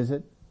over and they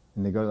visit,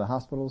 and they go to the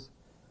hospitals,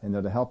 and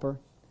they're the helper,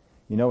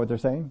 you know what they're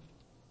saying?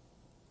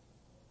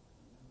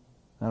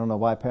 I don't know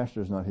why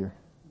pastor's not here.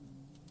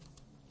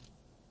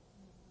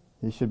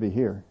 He should be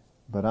here,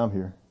 but I'm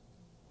here.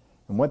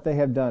 And what they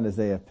have done is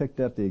they have picked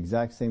up the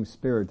exact same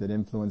spirit that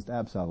influenced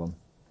Absalom,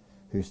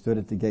 who stood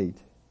at the gate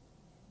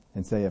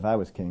and say, if I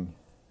was king,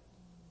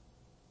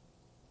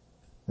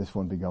 this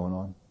wouldn't be going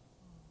on.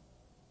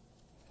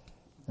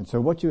 And so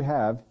what you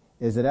have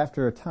is that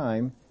after a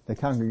time, the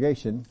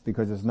congregation,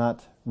 because it's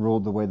not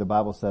ruled the way the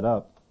Bible set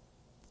up,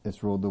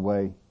 it's ruled the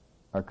way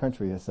our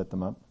country has set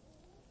them up.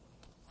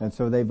 And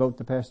so they vote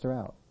the pastor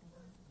out.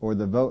 Or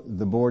the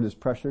board is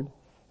pressured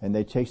and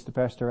they chase the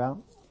pastor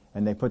out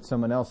and they put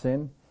someone else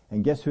in,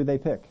 and guess who they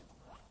pick?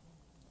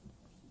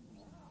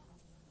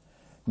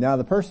 Now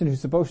the person who's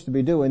supposed to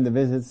be doing the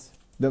visits,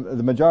 the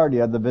majority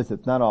of the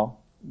visits, not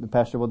all, the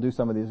pastor will do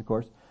some of these of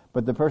course,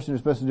 but the person who's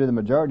supposed to do the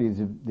majority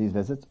of these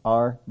visits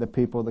are the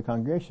people of the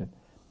congregation.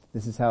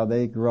 This is how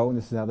they grow and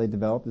this is how they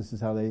develop, this is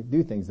how they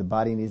do things. The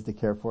body needs to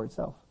care for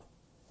itself.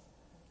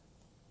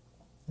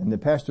 And the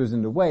pastor is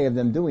in the way of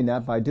them doing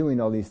that by doing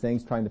all these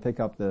things, trying to pick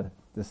up the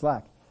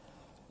slack.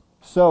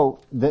 So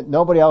that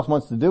nobody else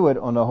wants to do it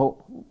on a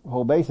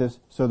whole basis.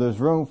 So there's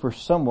room for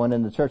someone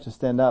in the church to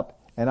stand up.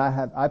 And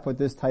I put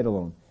this title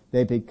on.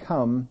 They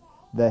become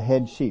the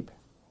head sheep.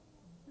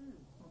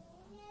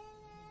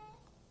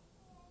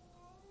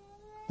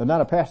 They're not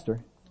a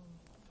pastor,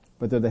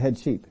 but they're the head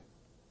sheep.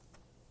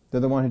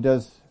 They're the one who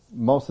does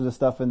most of the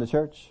stuff in the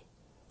church,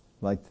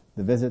 like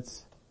the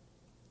visits,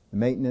 the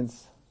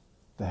maintenance,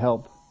 the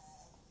help,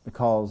 the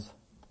calls.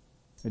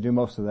 They do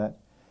most of that.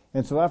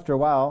 And so after a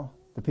while,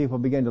 the people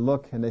begin to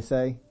look and they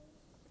say,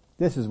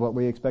 this is what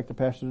we expect a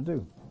pastor to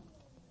do.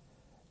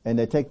 And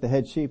they take the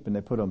head sheep and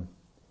they put him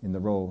in the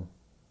role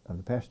of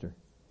the pastor,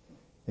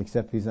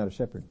 except he's not a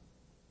shepherd.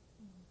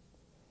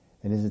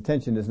 And his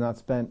attention is not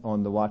spent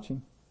on the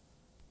watching,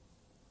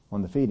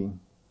 on the feeding,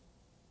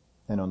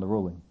 and on the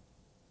ruling.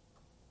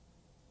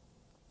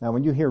 Now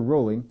when you hear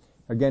ruling,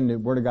 again the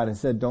Word of God has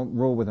said don't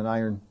rule with an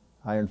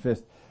iron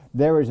fist.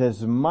 There is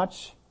as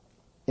much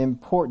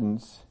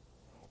importance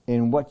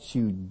in what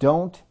you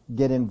don't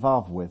get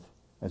involved with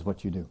as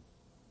what you do.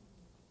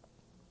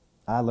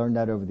 I learned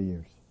that over the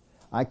years.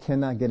 I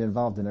cannot get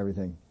involved in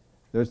everything.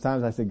 There's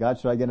times I say, God,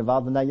 should I get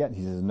involved in that yet?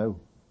 He says, no.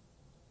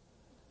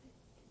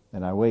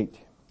 And I wait.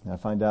 And I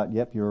find out,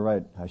 yep, you were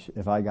right.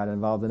 If I got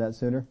involved in that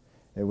sooner,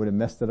 it would have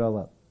messed it all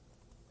up.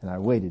 And I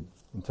waited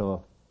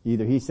until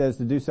either he says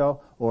to do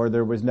so or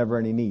there was never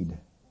any need.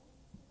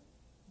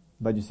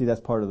 But you see,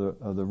 that's part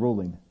of the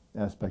ruling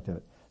aspect of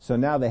it. So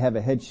now they have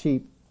a head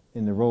sheep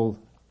in the role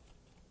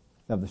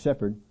of the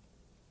shepherd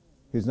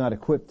who's not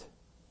equipped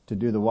to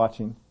do the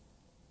watching,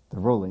 the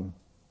ruling,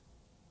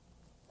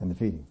 and the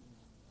feeding.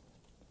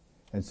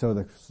 And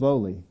so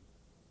slowly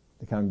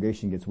the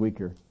congregation gets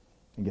weaker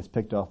and gets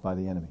picked off by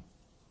the enemy.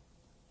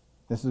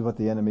 This is what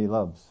the enemy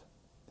loves.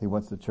 He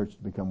wants the church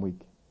to become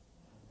weak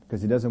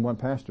because he doesn't want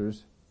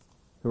pastors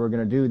who are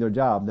going to do their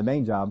job, the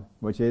main job,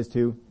 which is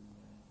to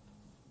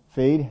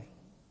feed,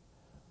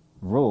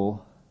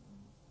 rule,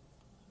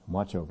 and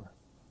watch over.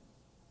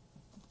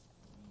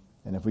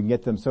 And if we can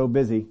get them so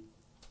busy,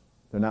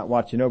 they're not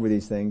watching over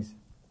these things,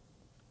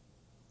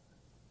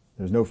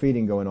 there's no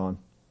feeding going on.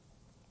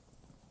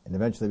 And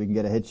eventually we can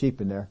get a head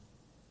sheep in there.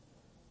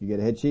 You get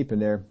a head sheep in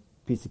there,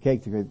 piece of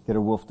cake to get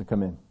a wolf to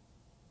come in.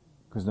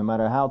 Because no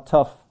matter how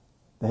tough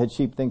the head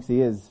sheep thinks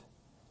he is,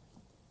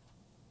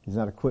 he's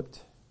not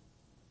equipped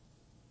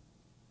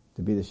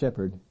to be the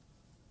shepherd.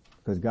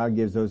 Because God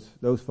gives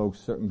those folks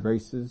certain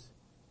graces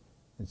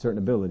and certain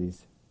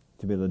abilities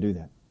to be able to do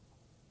that.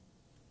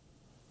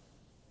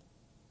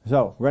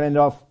 So, we're going to end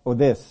off with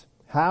this.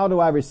 How do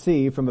I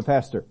receive from a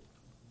pastor?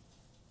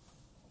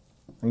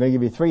 I'm going to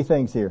give you 3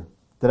 things here.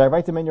 Did I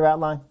write them in your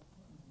outline?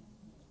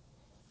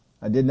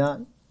 I did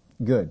not?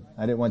 Good.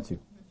 I didn't want to.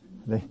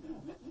 They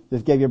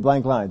just gave you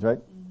blank lines, right?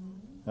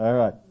 All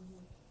right.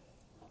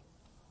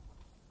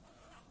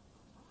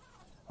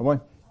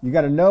 You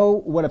got to know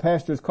what a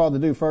pastor is called to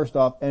do first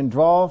off and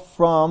draw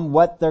from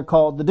what they're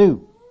called to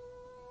do.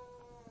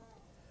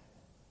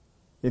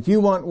 If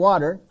you wanted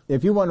water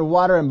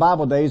in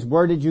Bible days,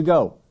 where did you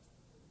go?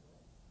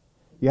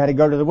 You had to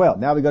go to the well.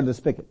 Now we go to the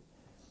spigot.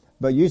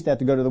 But you used to have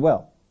to go to the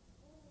well.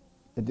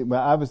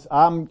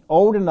 I'm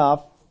old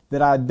enough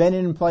that I'd been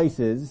in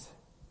places,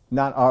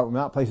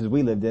 not places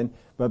we lived in,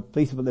 but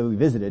places that we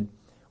visited,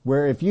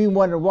 where if you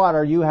wanted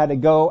water, you had to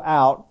go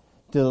out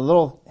to the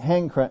little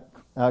hand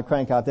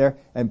crank out there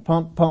and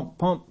pump,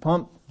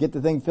 get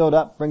the thing filled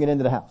up, bring it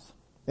into the house.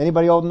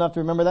 Anybody old enough to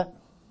remember that?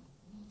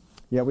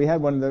 Yeah, we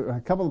had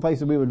a couple of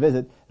places we would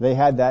visit, they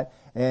had that,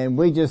 and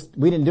we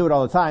didn't do it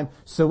all the time,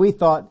 so we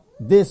thought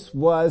this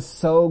was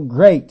so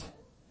great.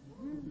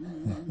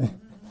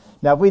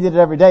 Now if we did it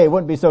every day, it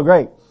wouldn't be so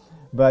great.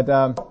 But,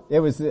 it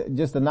was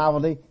just a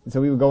novelty, and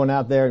so we were going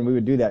out there and we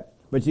would do that.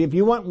 But if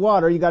you want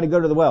water, you gotta go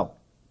to the well.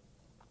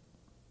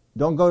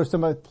 Don't go to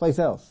some place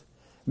else.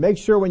 Make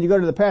sure when you go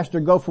to the pastor,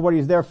 go for what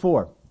he's there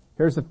for.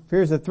 Here's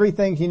the 3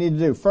 things you need to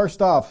do.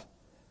 First off,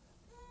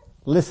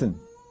 listen.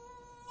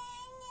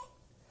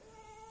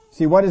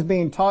 See, what is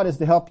being taught is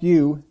to help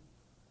you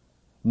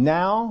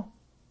now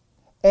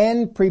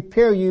and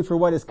prepare you for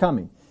what is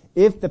coming.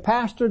 If the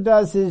pastor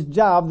does his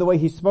job the way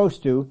he's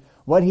supposed to,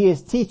 what he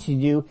is teaching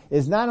you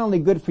is not only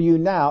good for you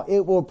now,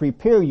 it will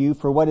prepare you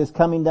for what is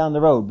coming down the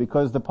road,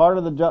 because the part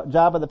of the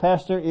job of the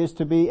pastor is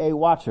to be a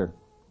watcher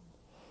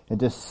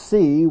and to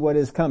see what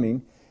is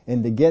coming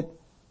and to get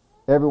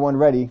everyone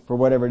ready for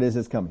whatever it is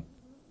that's coming.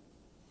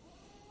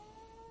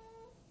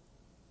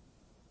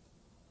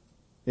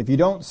 If you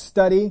don't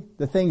study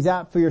the things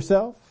out for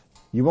yourself,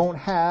 you won't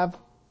have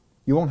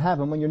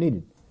them when you're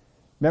needed.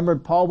 Remember,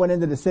 Paul went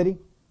into the city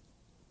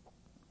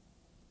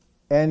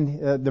and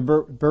the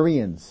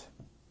Bereans.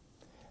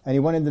 And he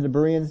went into the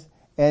Bereans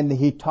and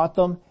he taught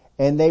them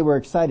and they were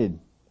excited.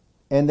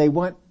 And they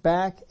went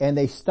back and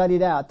they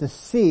studied out to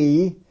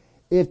see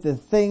if the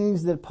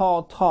things that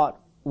Paul taught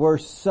were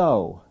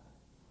so.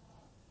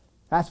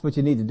 That's what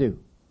you need to do.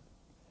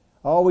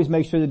 Always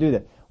make sure to do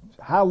that.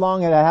 How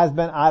long it has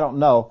been, I don't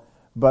know.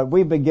 But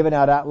we've been giving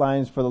out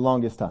outlines for the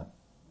longest time.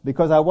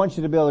 Because I want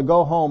you to be able to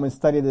go home and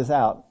study this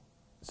out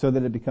so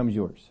that it becomes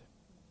yours.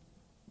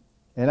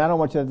 And I don't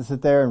want you to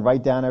sit there and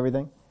write down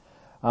everything.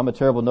 I'm a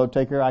terrible note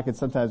taker. I can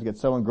sometimes get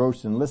so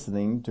engrossed in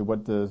listening to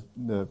what the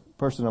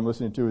person I'm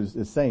listening to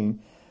is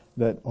saying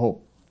that,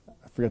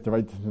 I forget to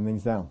write some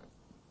things down.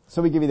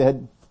 So we give you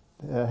the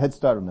head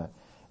start on that.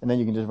 And then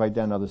you can just write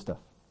down other stuff.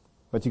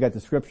 But you got the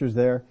scriptures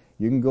there.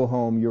 You can go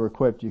home. You're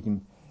equipped. You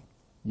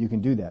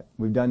can do that.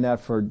 We've done that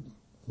for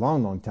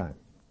long time.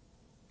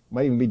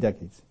 Might even be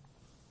decades.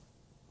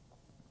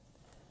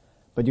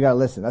 But you gotta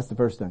listen. That's the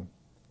first thing.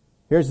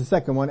 Here's the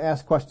second one.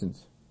 Ask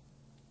questions.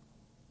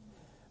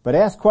 But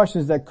ask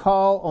questions that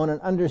call on an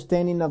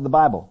understanding of the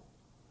Bible.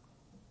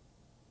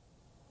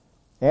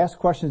 Ask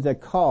questions that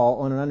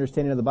call on an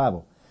understanding of the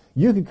Bible.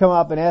 You could come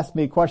up and ask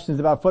me questions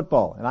about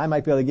football, and I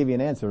might be able to give you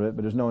an answer to it,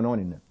 but there's no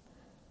anointing there.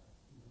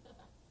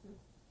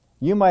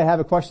 You might have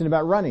a question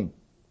about running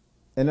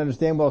and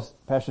understand, well,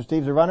 Pastor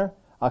Steve's a runner.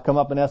 I'll come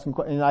up and ask him,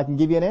 and I can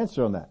give you an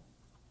answer on that.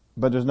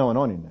 But there's no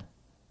anointing there.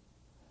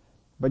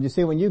 But you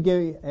see, when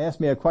you ask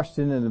me a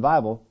question in the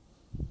Bible,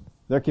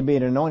 there can be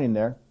an anointing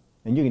there,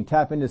 and you can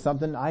tap into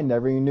something I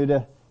never even knew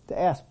to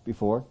ask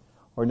before,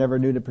 or never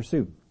knew to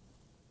pursue.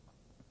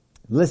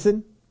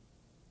 Listen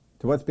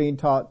to what's being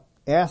taught.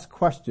 Ask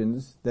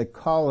questions that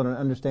call on an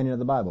understanding of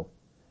the Bible.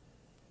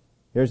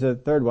 Here's the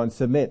third one.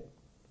 Submit.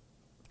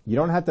 You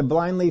don't have to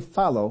blindly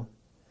follow,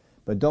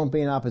 but don't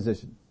be in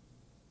opposition.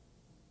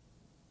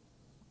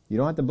 You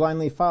don't have to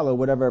blindly follow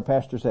whatever a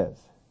pastor says.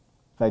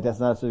 In fact, that's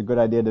not such a good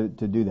idea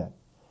to do that.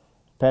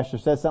 Pastor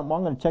says something, well,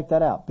 I'm going to check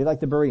that out. Be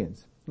like the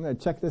Bereans. I'm going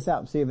to check this out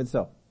and see if it's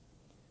so.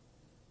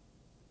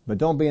 But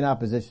don't be in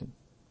opposition.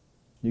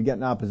 You get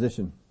in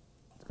opposition,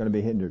 it's going to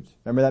be hindered.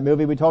 Remember that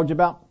movie we told you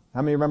about?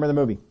 How many remember the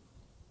movie?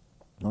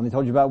 I only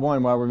told you about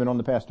one while we've been on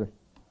the pastor.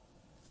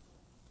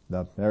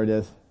 There it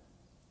is.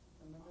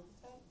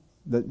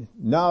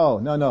 No.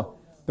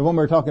 The one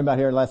we were talking about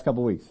here the last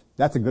couple of weeks.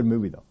 That's a good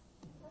movie though.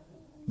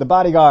 The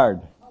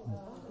Bodyguard.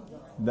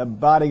 The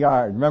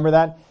Bodyguard. Remember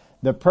that?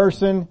 The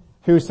person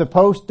who's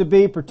supposed to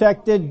be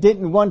protected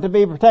didn't want to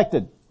be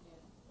protected.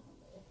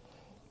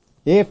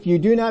 If you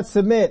do not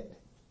submit,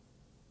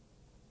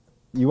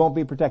 you won't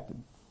be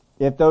protected.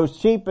 If those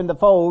sheep in the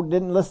fold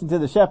didn't listen to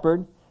the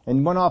shepherd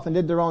and went off and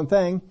did their own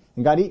thing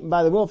and got eaten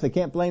by the wolf, they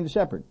can't blame the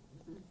shepherd.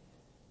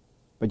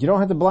 But you don't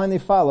have to blindly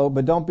follow,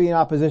 but don't be in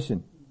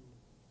opposition.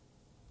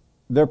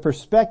 Their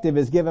perspective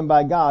is given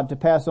by God to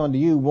pass on to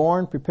you,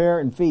 warn, prepare,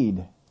 and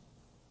feed.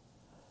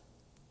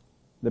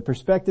 The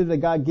perspective that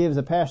God gives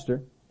a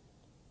pastor,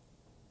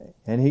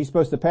 and he's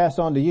supposed to pass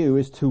on to you,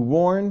 is to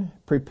warn,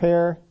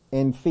 prepare,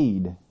 and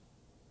feed.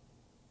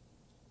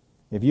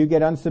 If you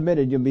get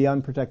unsubmitted, you'll be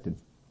unprotected.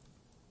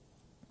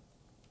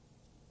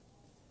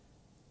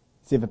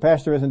 See, if a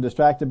pastor isn't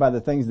distracted by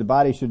the things the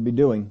body should be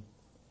doing,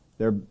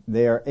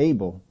 they are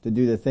able to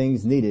do the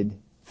things needed: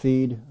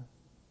 feed,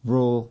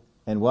 rule,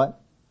 and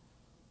what?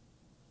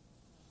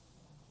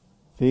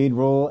 Feed,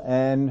 rule,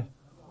 and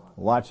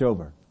watch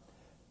over.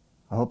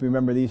 I hope you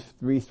remember these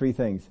three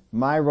things.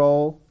 My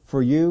role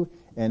for you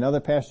and other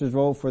pastors'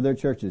 role for their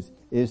churches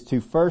is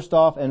to first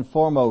off and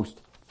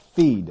foremost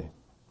feed.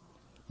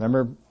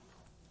 Remember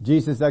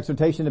Jesus'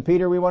 exhortation to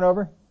Peter we went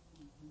over?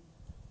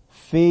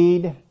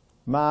 Feed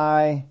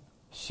my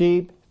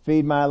sheep,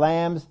 feed my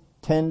lambs,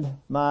 tend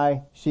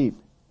my sheep.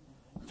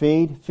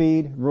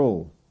 Feed,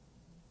 rule.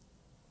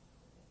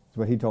 That's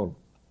what he told them.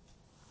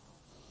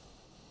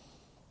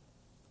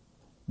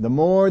 The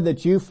more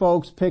that you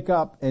folks pick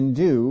up and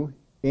do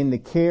in the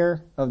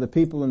care of the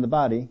people in the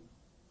body,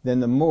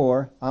 then the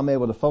more I'm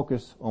able to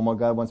focus on what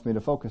God wants me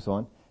to focus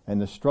on, and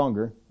the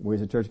stronger we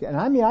as a church get.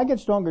 And I get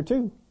stronger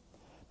too.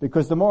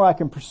 Because the more I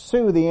can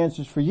pursue the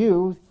answers for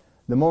you,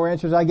 the more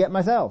answers I get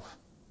myself.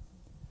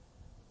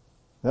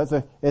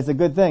 It's a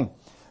good thing.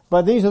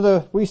 But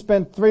we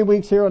spent 3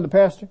 weeks here on the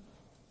pastor.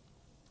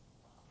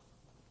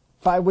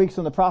 5 weeks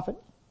on the prophet.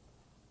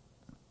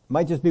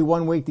 Might just be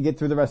 1 week to get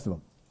through the rest of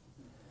them.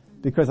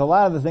 Because a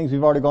lot of the things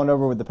we've already gone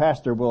over with the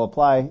pastor will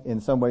apply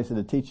in some ways to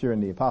the teacher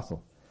and the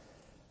apostle.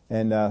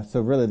 And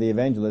so really the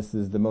evangelist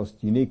is the most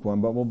unique one,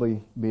 but we'll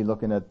be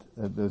looking at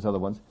those other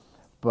ones.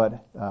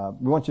 But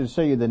we want you to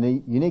show you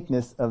the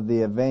uniqueness of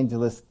the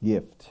evangelist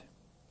gift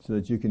so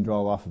that you can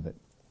draw off of it,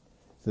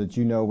 so that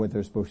you know what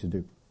they're supposed to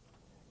do.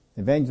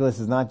 Evangelist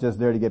is not just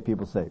there to get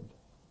people saved,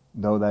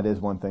 though that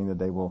is one thing that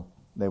they will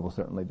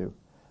certainly do.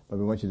 But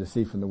we want you to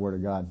see from the Word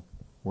of God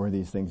where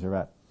these things are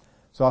at.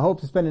 So I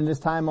hope that spending this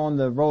time on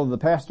the role of the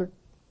pastor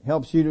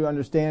helps you to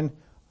understand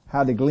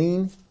how to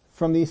glean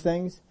from these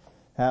things,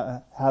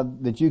 how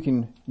that you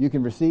can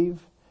receive,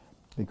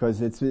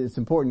 because it's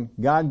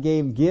important. God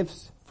gave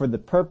gifts for the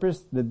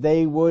purpose that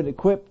they would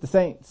equip the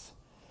saints.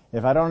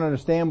 If I don't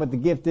understand what the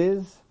gift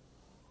is,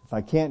 if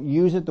I can't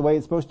use it the way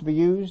it's supposed to be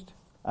used,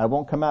 I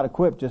won't come out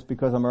equipped just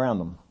because I'm around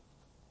them.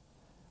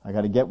 I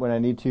got to get what I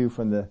need to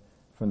from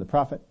the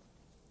prophet.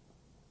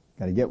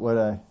 Got to get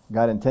what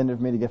God intended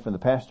for me to get from the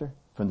pastor,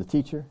 from the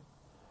teacher.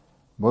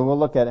 We'll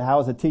look at how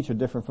is a teacher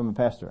different from a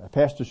pastor. A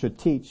pastor should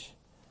teach,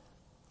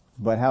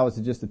 but how is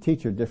just a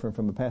teacher different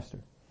from a pastor?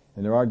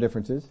 And there are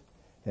differences,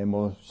 and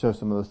we'll show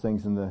some of those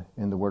things in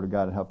the Word of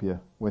God and help you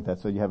with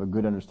that, so you have a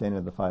good understanding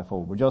of the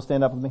fivefold. Would you all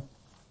stand up with me?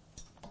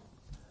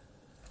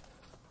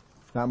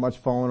 Not much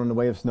falling on the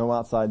way of snow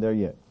outside there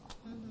yet.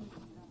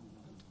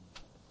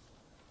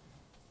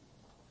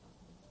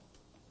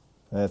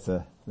 That's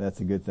a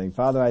good thing.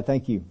 Father, I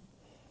thank you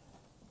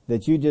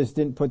that you just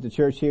didn't put the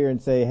church here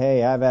and say, hey,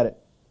 have at it.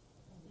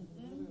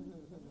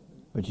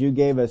 But you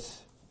gave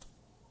us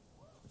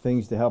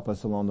things to help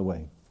us along the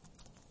way.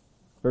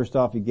 First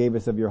off, you gave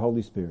us of your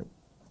Holy Spirit,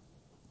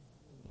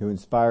 who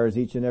inspires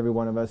each and every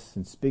one of us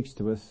and speaks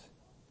to us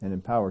and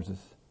empowers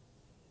us.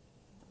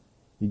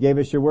 You gave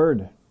us your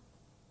word.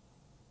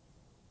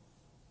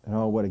 And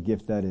oh, what a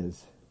gift that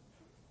is.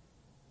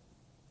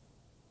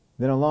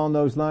 Then along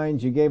those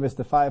lines, you gave us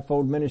the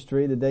fivefold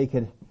ministry that they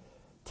could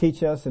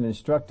teach us and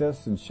instruct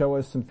us and show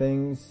us some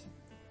things,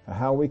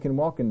 how we can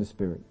walk in the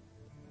Spirit,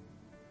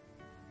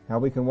 how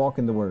we can walk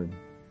in the Word,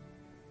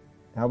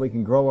 how we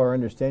can grow our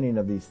understanding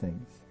of these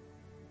things.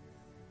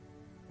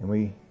 And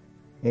we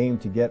aim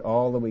to get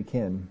all that we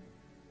can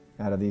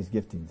out of these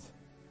giftings.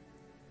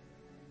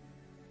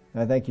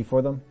 And I thank you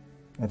for them.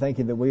 I thank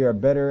you that we are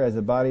better as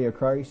a body of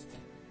Christ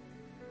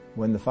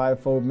when the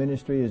fivefold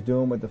ministry is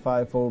doing what the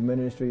fivefold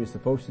ministry is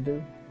supposed to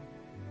do,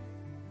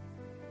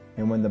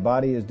 and when the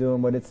body is doing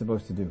what it's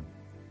supposed to do.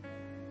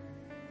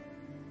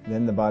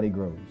 Then the body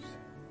grows.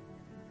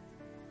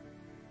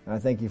 And I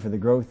thank you for the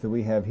growth that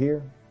we have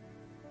here,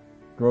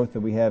 growth that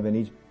we have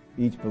in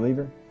each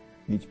believer,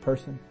 each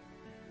person,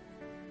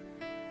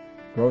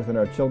 growth in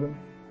our children,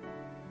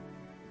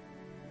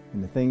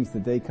 and the things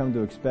that they come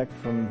to expect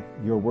from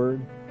your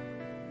word,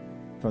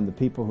 from the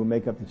people who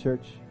make up the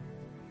church,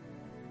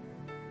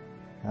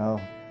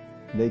 how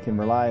they can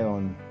rely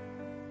on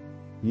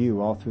you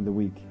all through the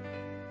week.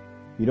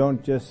 You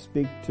don't just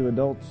speak to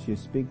adults, you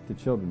speak to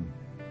children.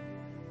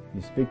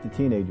 You speak to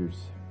teenagers.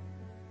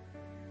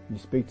 You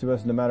speak to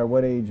us no matter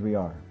what age we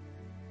are.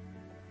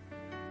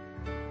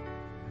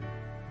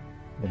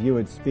 If you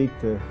would speak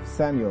to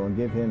Samuel and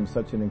give him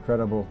such an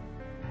incredible,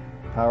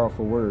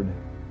 powerful word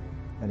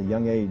at a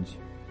young age,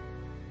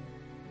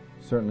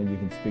 certainly you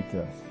can speak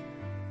to us.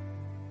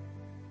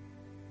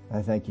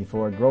 I thank you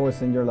for it. Grow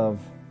us in your love.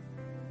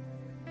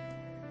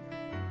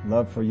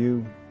 Love for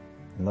you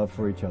and love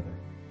for each other.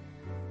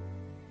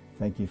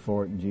 Thank you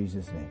for it in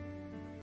Jesus' name.